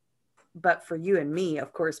through. But for you and me,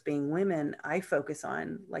 of course, being women, I focus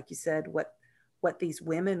on, like you said, what these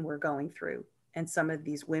women were going through. And some of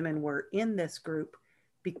these women were in this group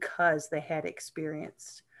because they had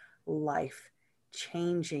experienced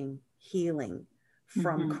life-changing healing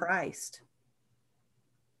from Christ.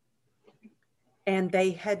 And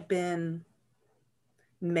they had been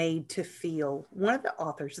made to feel. One of the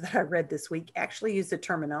authors that I read this week actually used a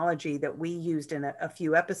terminology that we used in a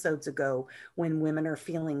few episodes ago when women are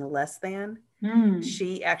feeling less than.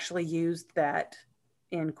 She actually used that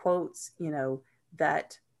in quotes,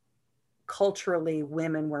 that culturally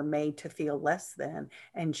women were made to feel less than,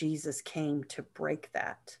 and Jesus came to break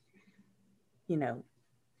that.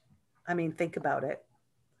 Think about it.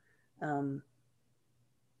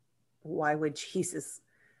 Why would Jesus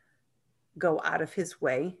go out of his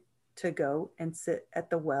way to go and sit at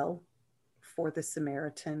the well for the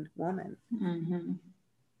Samaritan woman?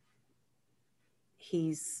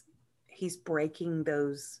 He's breaking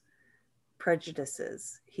those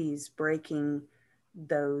prejudices. He's breaking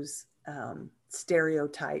those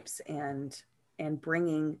stereotypes and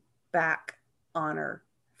bringing back honor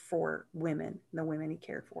for women, the women he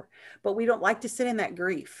cared for. But we don't like to sit in that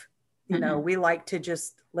grief. We like to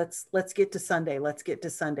just, let's get to Sunday. Let's get to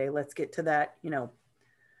Sunday. Let's get to that,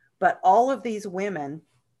 But all of these women,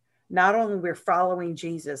 not only we're following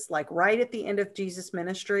Jesus, like right at the end of Jesus'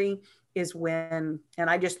 ministry is when, and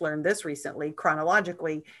I just learned this recently,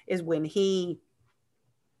 chronologically, is when he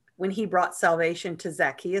brought salvation to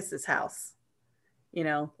Zacchaeus's house,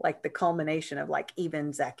 like the culmination of like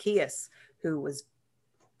even Zacchaeus, who was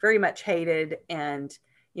very much hated. And,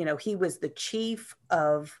 he was the chief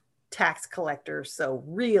of tax collectors. So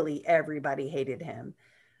really everybody hated him.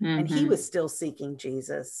 And he was still seeking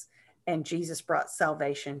Jesus, and Jesus brought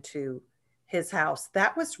salvation to his house.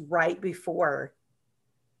 That was right before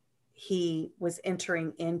he was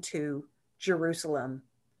entering into Jerusalem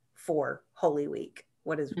for Holy Week,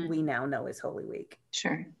 what is we now know as Holy Week.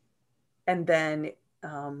 Sure. And then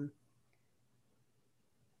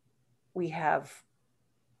we have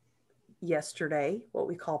yesterday, what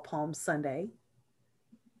we call Palm Sunday.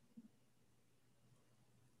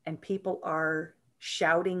 And people are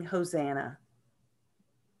shouting Hosanna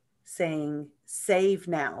saying, save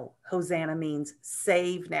now. Hosanna means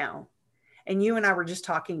save now. And you and I were just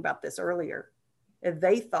talking about this earlier.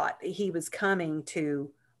 They thought he was coming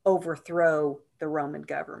to overthrow the Roman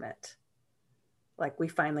government. Like, we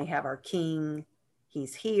finally have our king.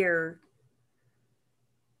 He's here.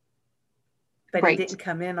 But Right. He didn't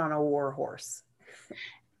come in on a war horse.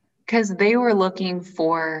 Because they were looking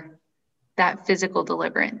for that physical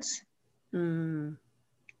deliverance. Mm.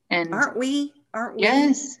 And Aren't we?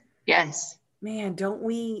 Yes. Man, don't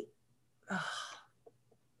we? Oh.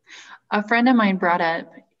 A friend of mine brought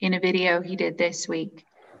up in a video he did this week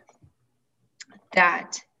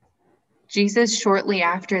that Jesus, shortly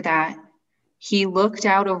after that, he looked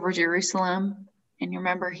out over Jerusalem, and you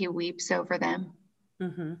remember he weeps over them.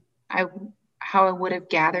 Mm-hmm. How I would have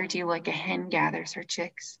gathered you like a hen gathers her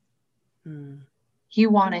chicks. Mm. He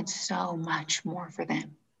wanted so much more for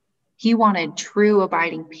them. He wanted true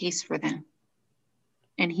abiding peace for them.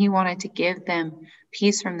 And he wanted to give them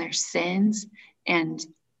peace from their sins and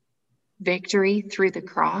victory through the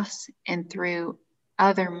cross and through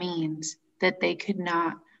other means that they could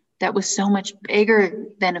not, that was so much bigger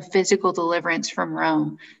than a physical deliverance from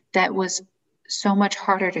Rome, that was so much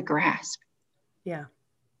harder to grasp. Yeah.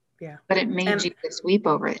 Yeah. But it made Jesus weep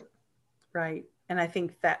over it. Right. And I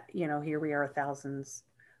think that, here we are thousands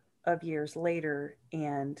of years later,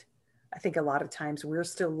 and I think a lot of times we're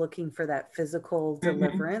still looking for that physical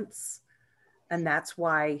deliverance. And that's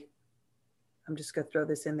why, I'm just going to throw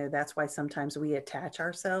this in there, that's why sometimes we attach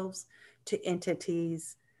ourselves to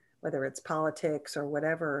entities, whether it's politics or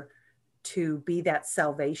whatever, to be that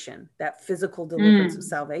salvation, that physical deliverance of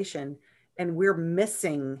salvation. And we're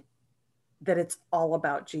missing that it's all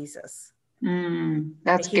about Jesus.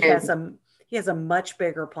 That's He good. He has a much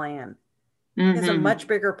bigger plan. He has a much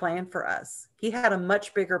bigger plan for us. He had a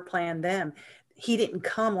much bigger plan then. He didn't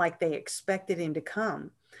come like they expected him to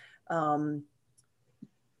come. Our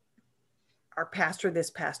pastor this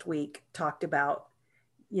past week talked about,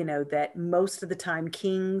 that most of the time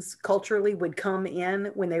kings culturally would come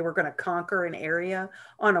in when they were going to conquer an area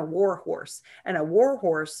on a war horse. And a war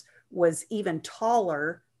horse was even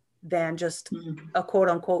taller than just a quote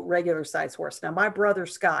unquote regular size horse. Now, my brother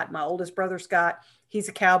Scott, my oldest brother Scott, he's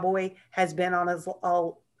a cowboy, has been on his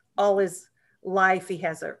all his life. He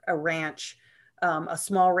has a ranch, a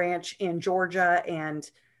small ranch in Georgia, and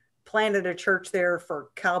planted a church there for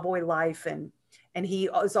cowboy life. And he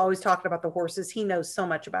is always talking about the horses. He knows so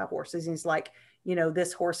much about horses. He's like,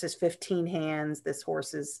 this horse is 15 hands. This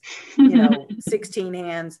horse is, 16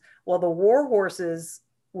 hands. Well, the war horses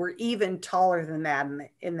were even taller than that. And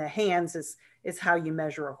in the hands is how you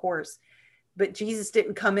measure a horse. But Jesus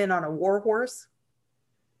didn't come in on a war horse.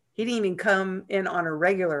 He didn't even come in on a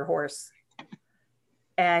regular horse.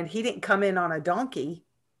 And he didn't come in on a donkey.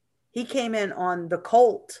 He came in on the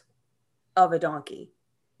colt of a donkey,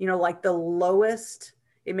 like the lowest.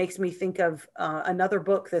 It makes me think of another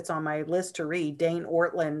book that's on my list to read, Dane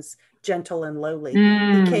Ortland's Gentle and Lowly.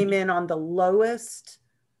 He came in on the lowest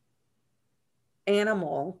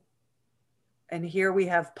animal, and here we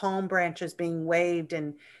have palm branches being waved.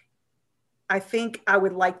 And I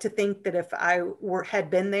would like to think that if I had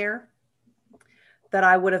been there, that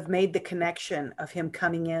I would have made the connection of him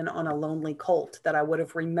coming in on a lonely colt, that I would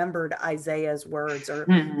have remembered Isaiah's words or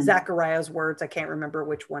Zechariah's words. I can't remember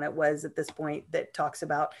which one it was at this point that talks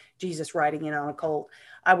about Jesus riding in on a colt.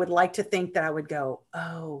 I would like to think that I would go,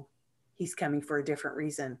 oh, he's coming for a different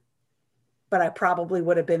reason. But I probably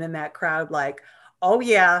would have been in that crowd like, oh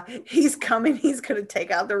yeah, he's coming. He's going to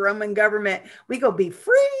take out the Roman government. We go be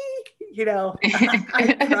free.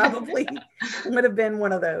 I probably would have been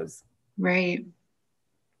one of those. Right.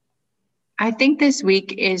 I think this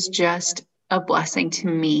week is just a blessing to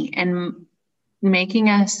me and making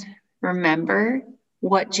us remember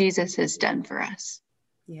what Jesus has done for us.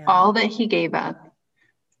 Yeah. All that he gave up,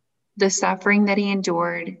 the suffering that he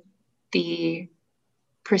endured, the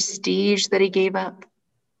prestige that he gave up.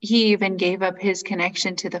 He even gave up his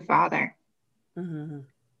connection to the Father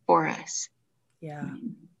for us. Yeah.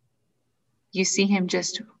 You see him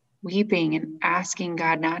just weeping and asking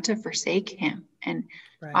God not to forsake him. And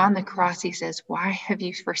on the cross, he says, why have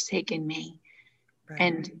you forsaken me? Right.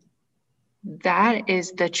 And that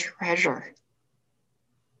is the treasure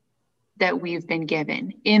that we've been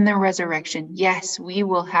given in the resurrection. Yes, we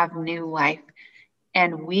will have new life,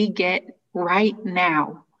 and we get right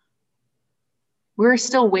now. We're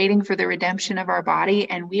still waiting for the redemption of our body,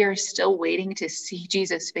 and we are still waiting to see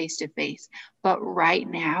Jesus face to face. But right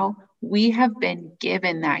now, we have been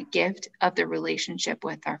given that gift of the relationship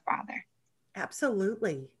with our Father.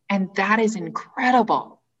 Absolutely. And that is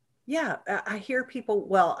incredible. Yeah, I hear people,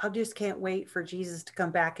 well, I just can't wait for Jesus to come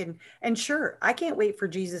back. And sure, I can't wait for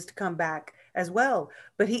Jesus to come back as well.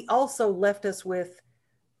 But he also left us with,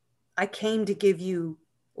 I came to give you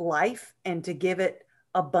life and to give it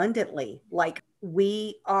abundantly. Like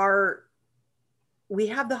we have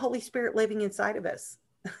the Holy Spirit living inside of us.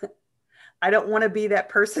 I don't want to be that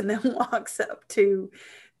person that walks up to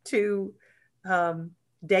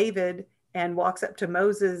David and walks up to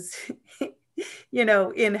Moses,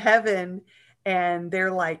 in heaven, and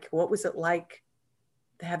they're like, "What was it like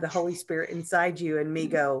to have the Holy Spirit inside you?" And me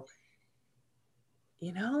go,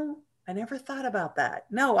 I never thought about that.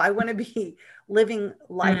 No, I want to be living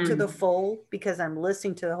life to the full because I'm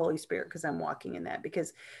listening to the Holy Spirit, because I'm walking in that,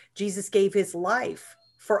 because Jesus gave his life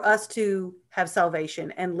for us to have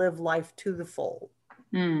salvation and live life to the full.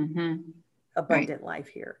 Abundant life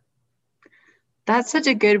here. That's such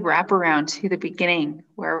a good wraparound to the beginning,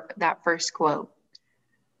 where that first quote.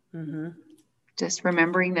 Just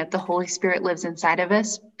remembering that the Holy Spirit lives inside of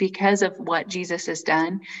us because of what Jesus has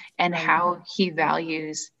done and how he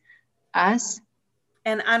values us.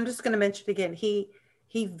 And I'm just going to mention again, he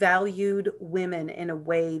valued women in a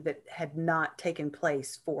way that had not taken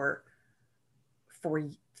place for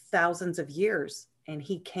thousands of years. And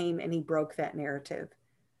he came and he broke that narrative.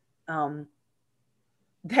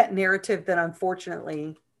 That narrative that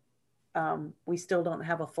unfortunately we still don't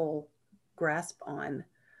have a full grasp on.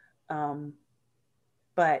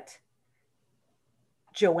 But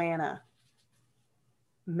Joanna,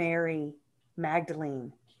 Mary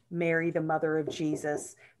Magdalene, Mary, the mother of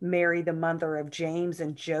Jesus, Mary, the mother of James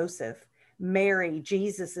and Joseph, Mary,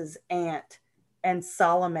 Jesus's aunt, and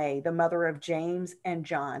Salome, the mother of James and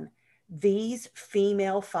John. These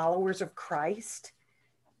female followers of Christ,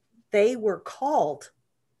 they were called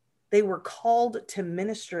to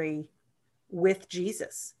ministry with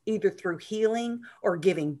Jesus, either through healing or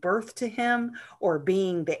giving birth to him or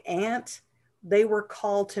being the aunt. They were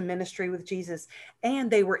called to ministry with Jesus,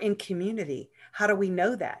 and they were in community. How do we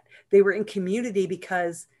know that? They were in community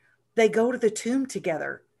because they go to the tomb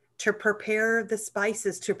together to prepare the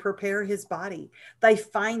spices, to prepare his body. They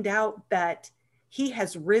find out that he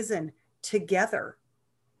has risen together.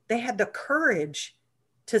 They had the courage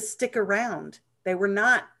to stick around. They were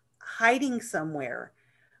not hiding somewhere.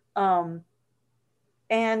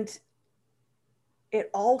 And it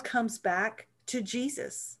all comes back to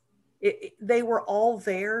Jesus. They were all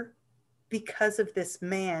there because of this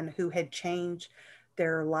man who had changed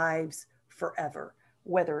their lives forever,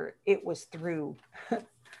 whether it was through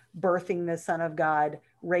birthing the Son of God,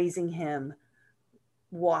 raising him,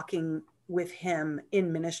 walking with him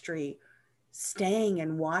in ministry, staying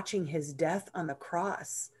and watching his death on the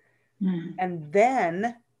cross. And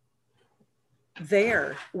then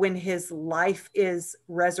there, when his life is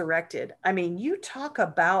resurrected. I mean, you talk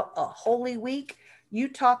about a Holy Week, you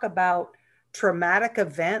talk about traumatic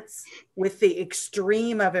events with the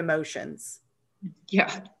extreme of emotions.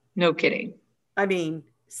 Yeah, no kidding. I mean,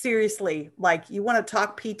 seriously, like, you want to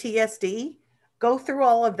talk PTSD? Go through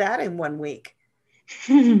all of that in 1 week.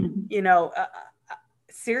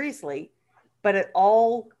 Seriously, but it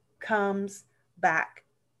all comes back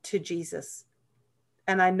to Jesus.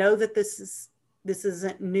 And I know that this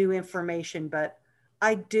isn't new information, but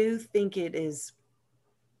I do think it is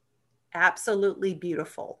absolutely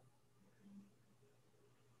beautiful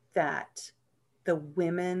that the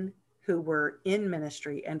women who were in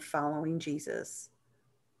ministry and following Jesus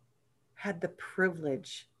had the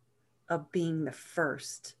privilege of being the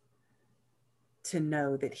first to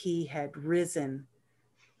know that he had risen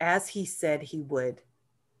as he said he would.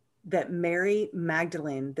 That Mary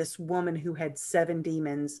Magdalene, this woman who had 7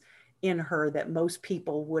 demons in her that most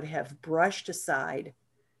people would have brushed aside,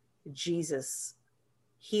 Jesus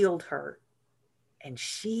healed her. And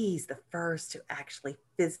she's the first to actually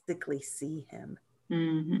physically see him.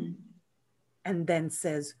 And then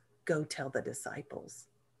says, go tell the disciples.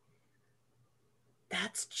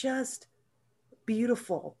 That's just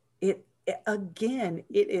beautiful. It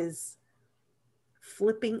is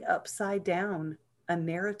flipping upside down a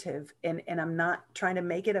narrative. And I'm not trying to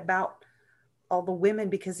make it about all the women,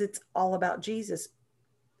 because it's all about Jesus,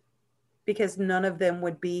 because none of them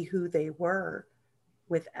would be who they were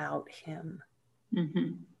without him.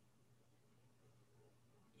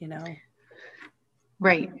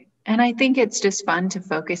 Right. And I think it's just fun to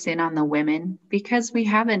focus in on the women because we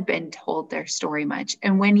haven't been told their story much.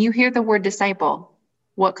 And when you hear the word disciple,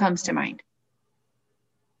 what comes to mind?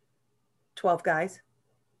 12 guys.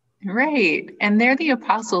 Right. And they're the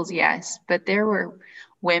apostles, yes, but there were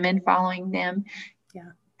women following them.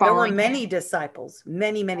 Yeah. There were many disciples,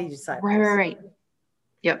 many disciples. Right.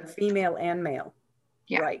 Yep. Female and male.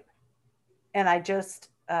 Yeah. Right. And I just,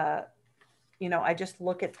 I just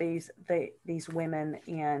look at these women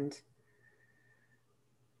and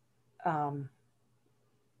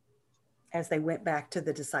as they went back to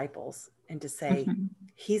the disciples and to say, Mm-hmm.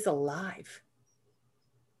 he's alive.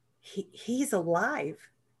 He's alive.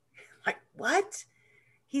 Like, what?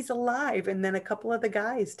 He's alive. And then a couple of the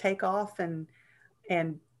guys take off and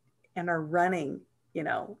are running,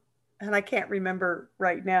 and I can't remember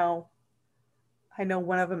right now. I know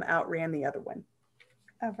one of them outran the other one.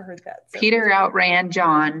 I've heard that. Peter outran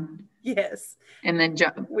John. Yes. And then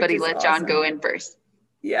John, but he let John go in first.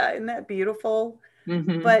 Yeah, isn't that beautiful?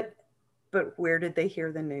 Mm-hmm. But where did they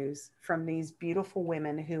hear the news? From these beautiful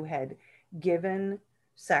women who had given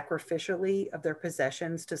sacrificially of their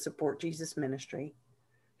possessions to support Jesus' ministry,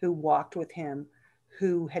 who walked with him,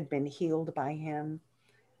 who had been healed by him.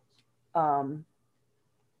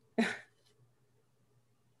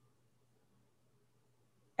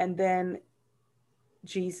 And then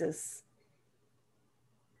Jesus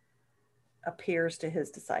appears to his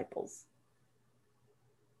disciples.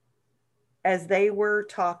 As they were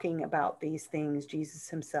talking about these things, Jesus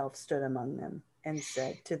himself stood among them and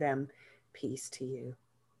said to them, "Peace to you."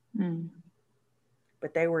 Mm.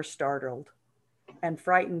 But they were startled and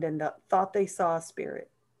frightened and thought they saw a spirit.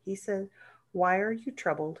 He said, "Why are you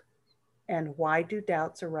troubled? And why do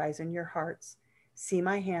doubts arise in your hearts? See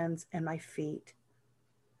my hands and my feet,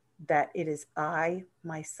 that it is I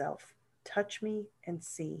myself. Touch me and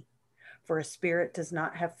see. For a spirit does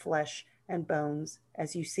not have flesh and bones,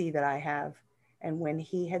 as you see that I have." And when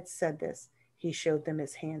he had said this, he showed them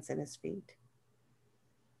his hands and his feet.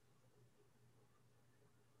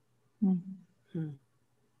 Mm-hmm.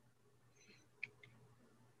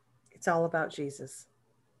 It's all about Jesus.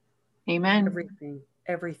 Amen.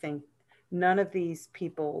 Everything. None of these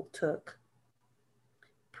people took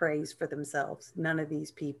praise for themselves. None of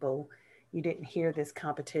these people, you didn't hear this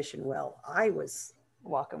competition. Well, I was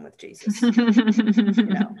walking with Jesus.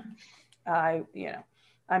 I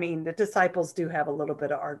mean, the disciples do have a little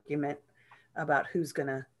bit of argument about who's going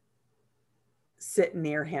to sit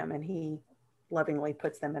near him, and he lovingly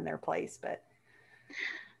puts them in their place. But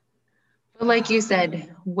like you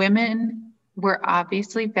said, women were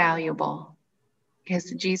obviously valuable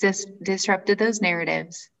because Jesus disrupted those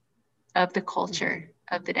narratives of the culture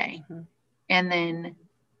of the day. Mm-hmm. And then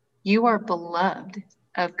you are beloved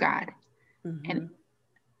of God. Mm-hmm. And I'm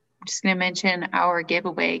just going to mention our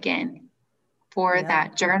giveaway again for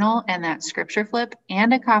that journal and that scripture flip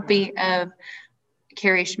and a copy of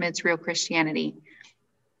Carrie Schmidt's Real Christianity.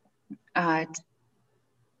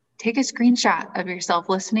 Take a screenshot of yourself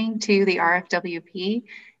listening to the RFWP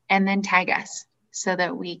and then tag us so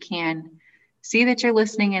that we can see that you're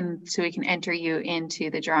listening and so we can enter you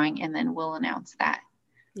into the drawing, and then we'll announce that.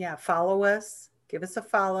 Yeah, follow us. Give us a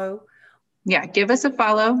follow. Yeah, give us a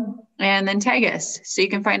follow and then tag us. So you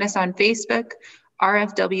can find us on Facebook,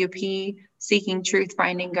 RFWP, Seeking Truth,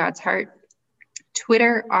 Finding God's Heart,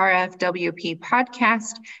 Twitter, RFWP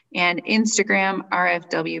Podcast, and Instagram,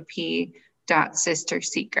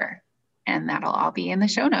 RFWP.SisterSeeker. And that'll all be in the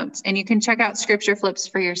show notes. And you can check out Scripture Flips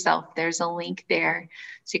for yourself. There's a link there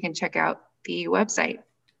so you can check out the website.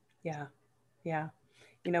 Yeah.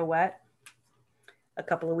 You know what? A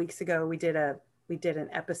couple of weeks ago, we did an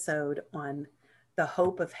episode on the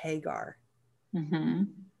hope of Hagar. Mm-hmm.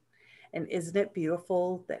 And isn't it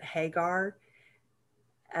beautiful that Hagar,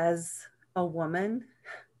 as a woman,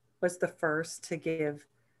 was the first to give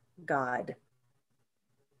God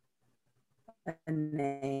a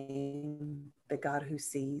name, the God who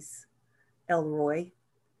sees, El Roi,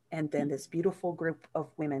 and then this beautiful group of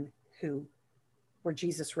women who were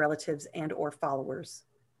Jesus' relatives and or followers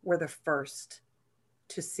were the first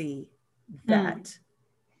to see that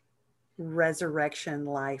resurrection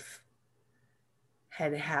life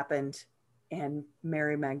had happened, and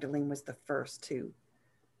Mary Magdalene was the first to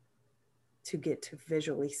get to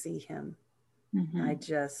visually see him. Mm-hmm. I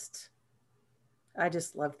just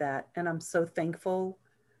love that, and I'm so thankful.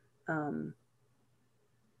 And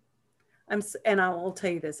I will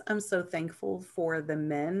tell you this: I'm so thankful for the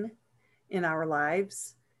men in our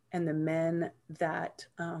lives, and the men that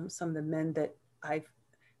some of the men that I've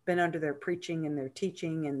been under their preaching and their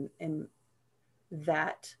teaching, and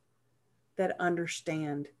that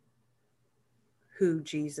understand who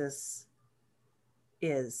Jesus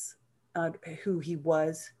is, who he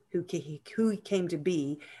was, who he came to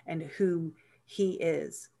be, and who he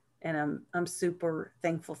is. And I'm super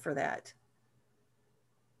thankful for that.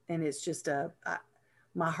 And it's just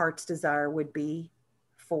my heart's desire would be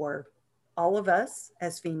for all of us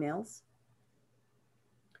as females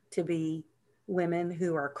to be women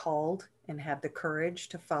who are called and have the courage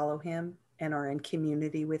to follow him and are in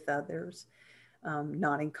community with others,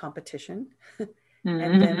 not in competition.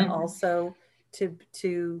 And then also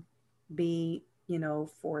to be,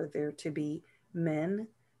 for there to be men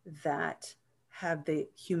that have the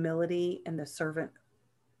humility and the servant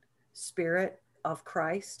spirit of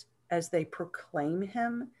Christ as they proclaim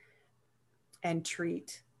him and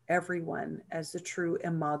treat everyone as the true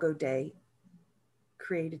imago Dei,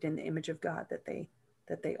 created in the image of God that they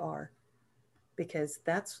are. Because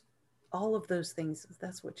that's all of those things,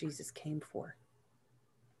 that's what Jesus came for.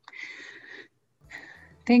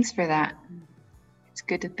 Thanks for that. It's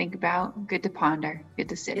good to think about, good to ponder, good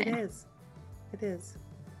to sit in. It is.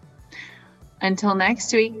 Until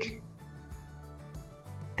next week,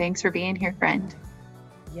 thanks for being here, friend.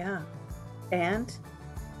 Yeah. And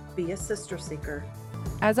be a sister seeker.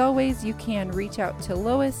 As always, you can reach out to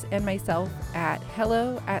Lois and myself at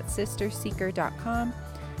hello@sisterseeker.com.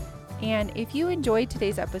 And if you enjoyed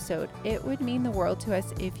today's episode, it would mean the world to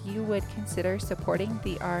us if you would consider supporting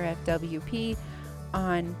the RFWP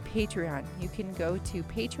on Patreon. You can go to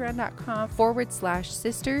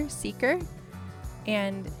patreon.com/sisterseeker,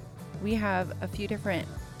 and we have a few different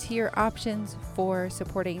tier options for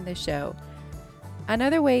supporting the show.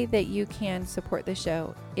 Another way that you can support the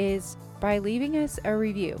show is by leaving us a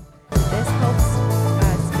review. This helps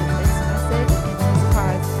us get this message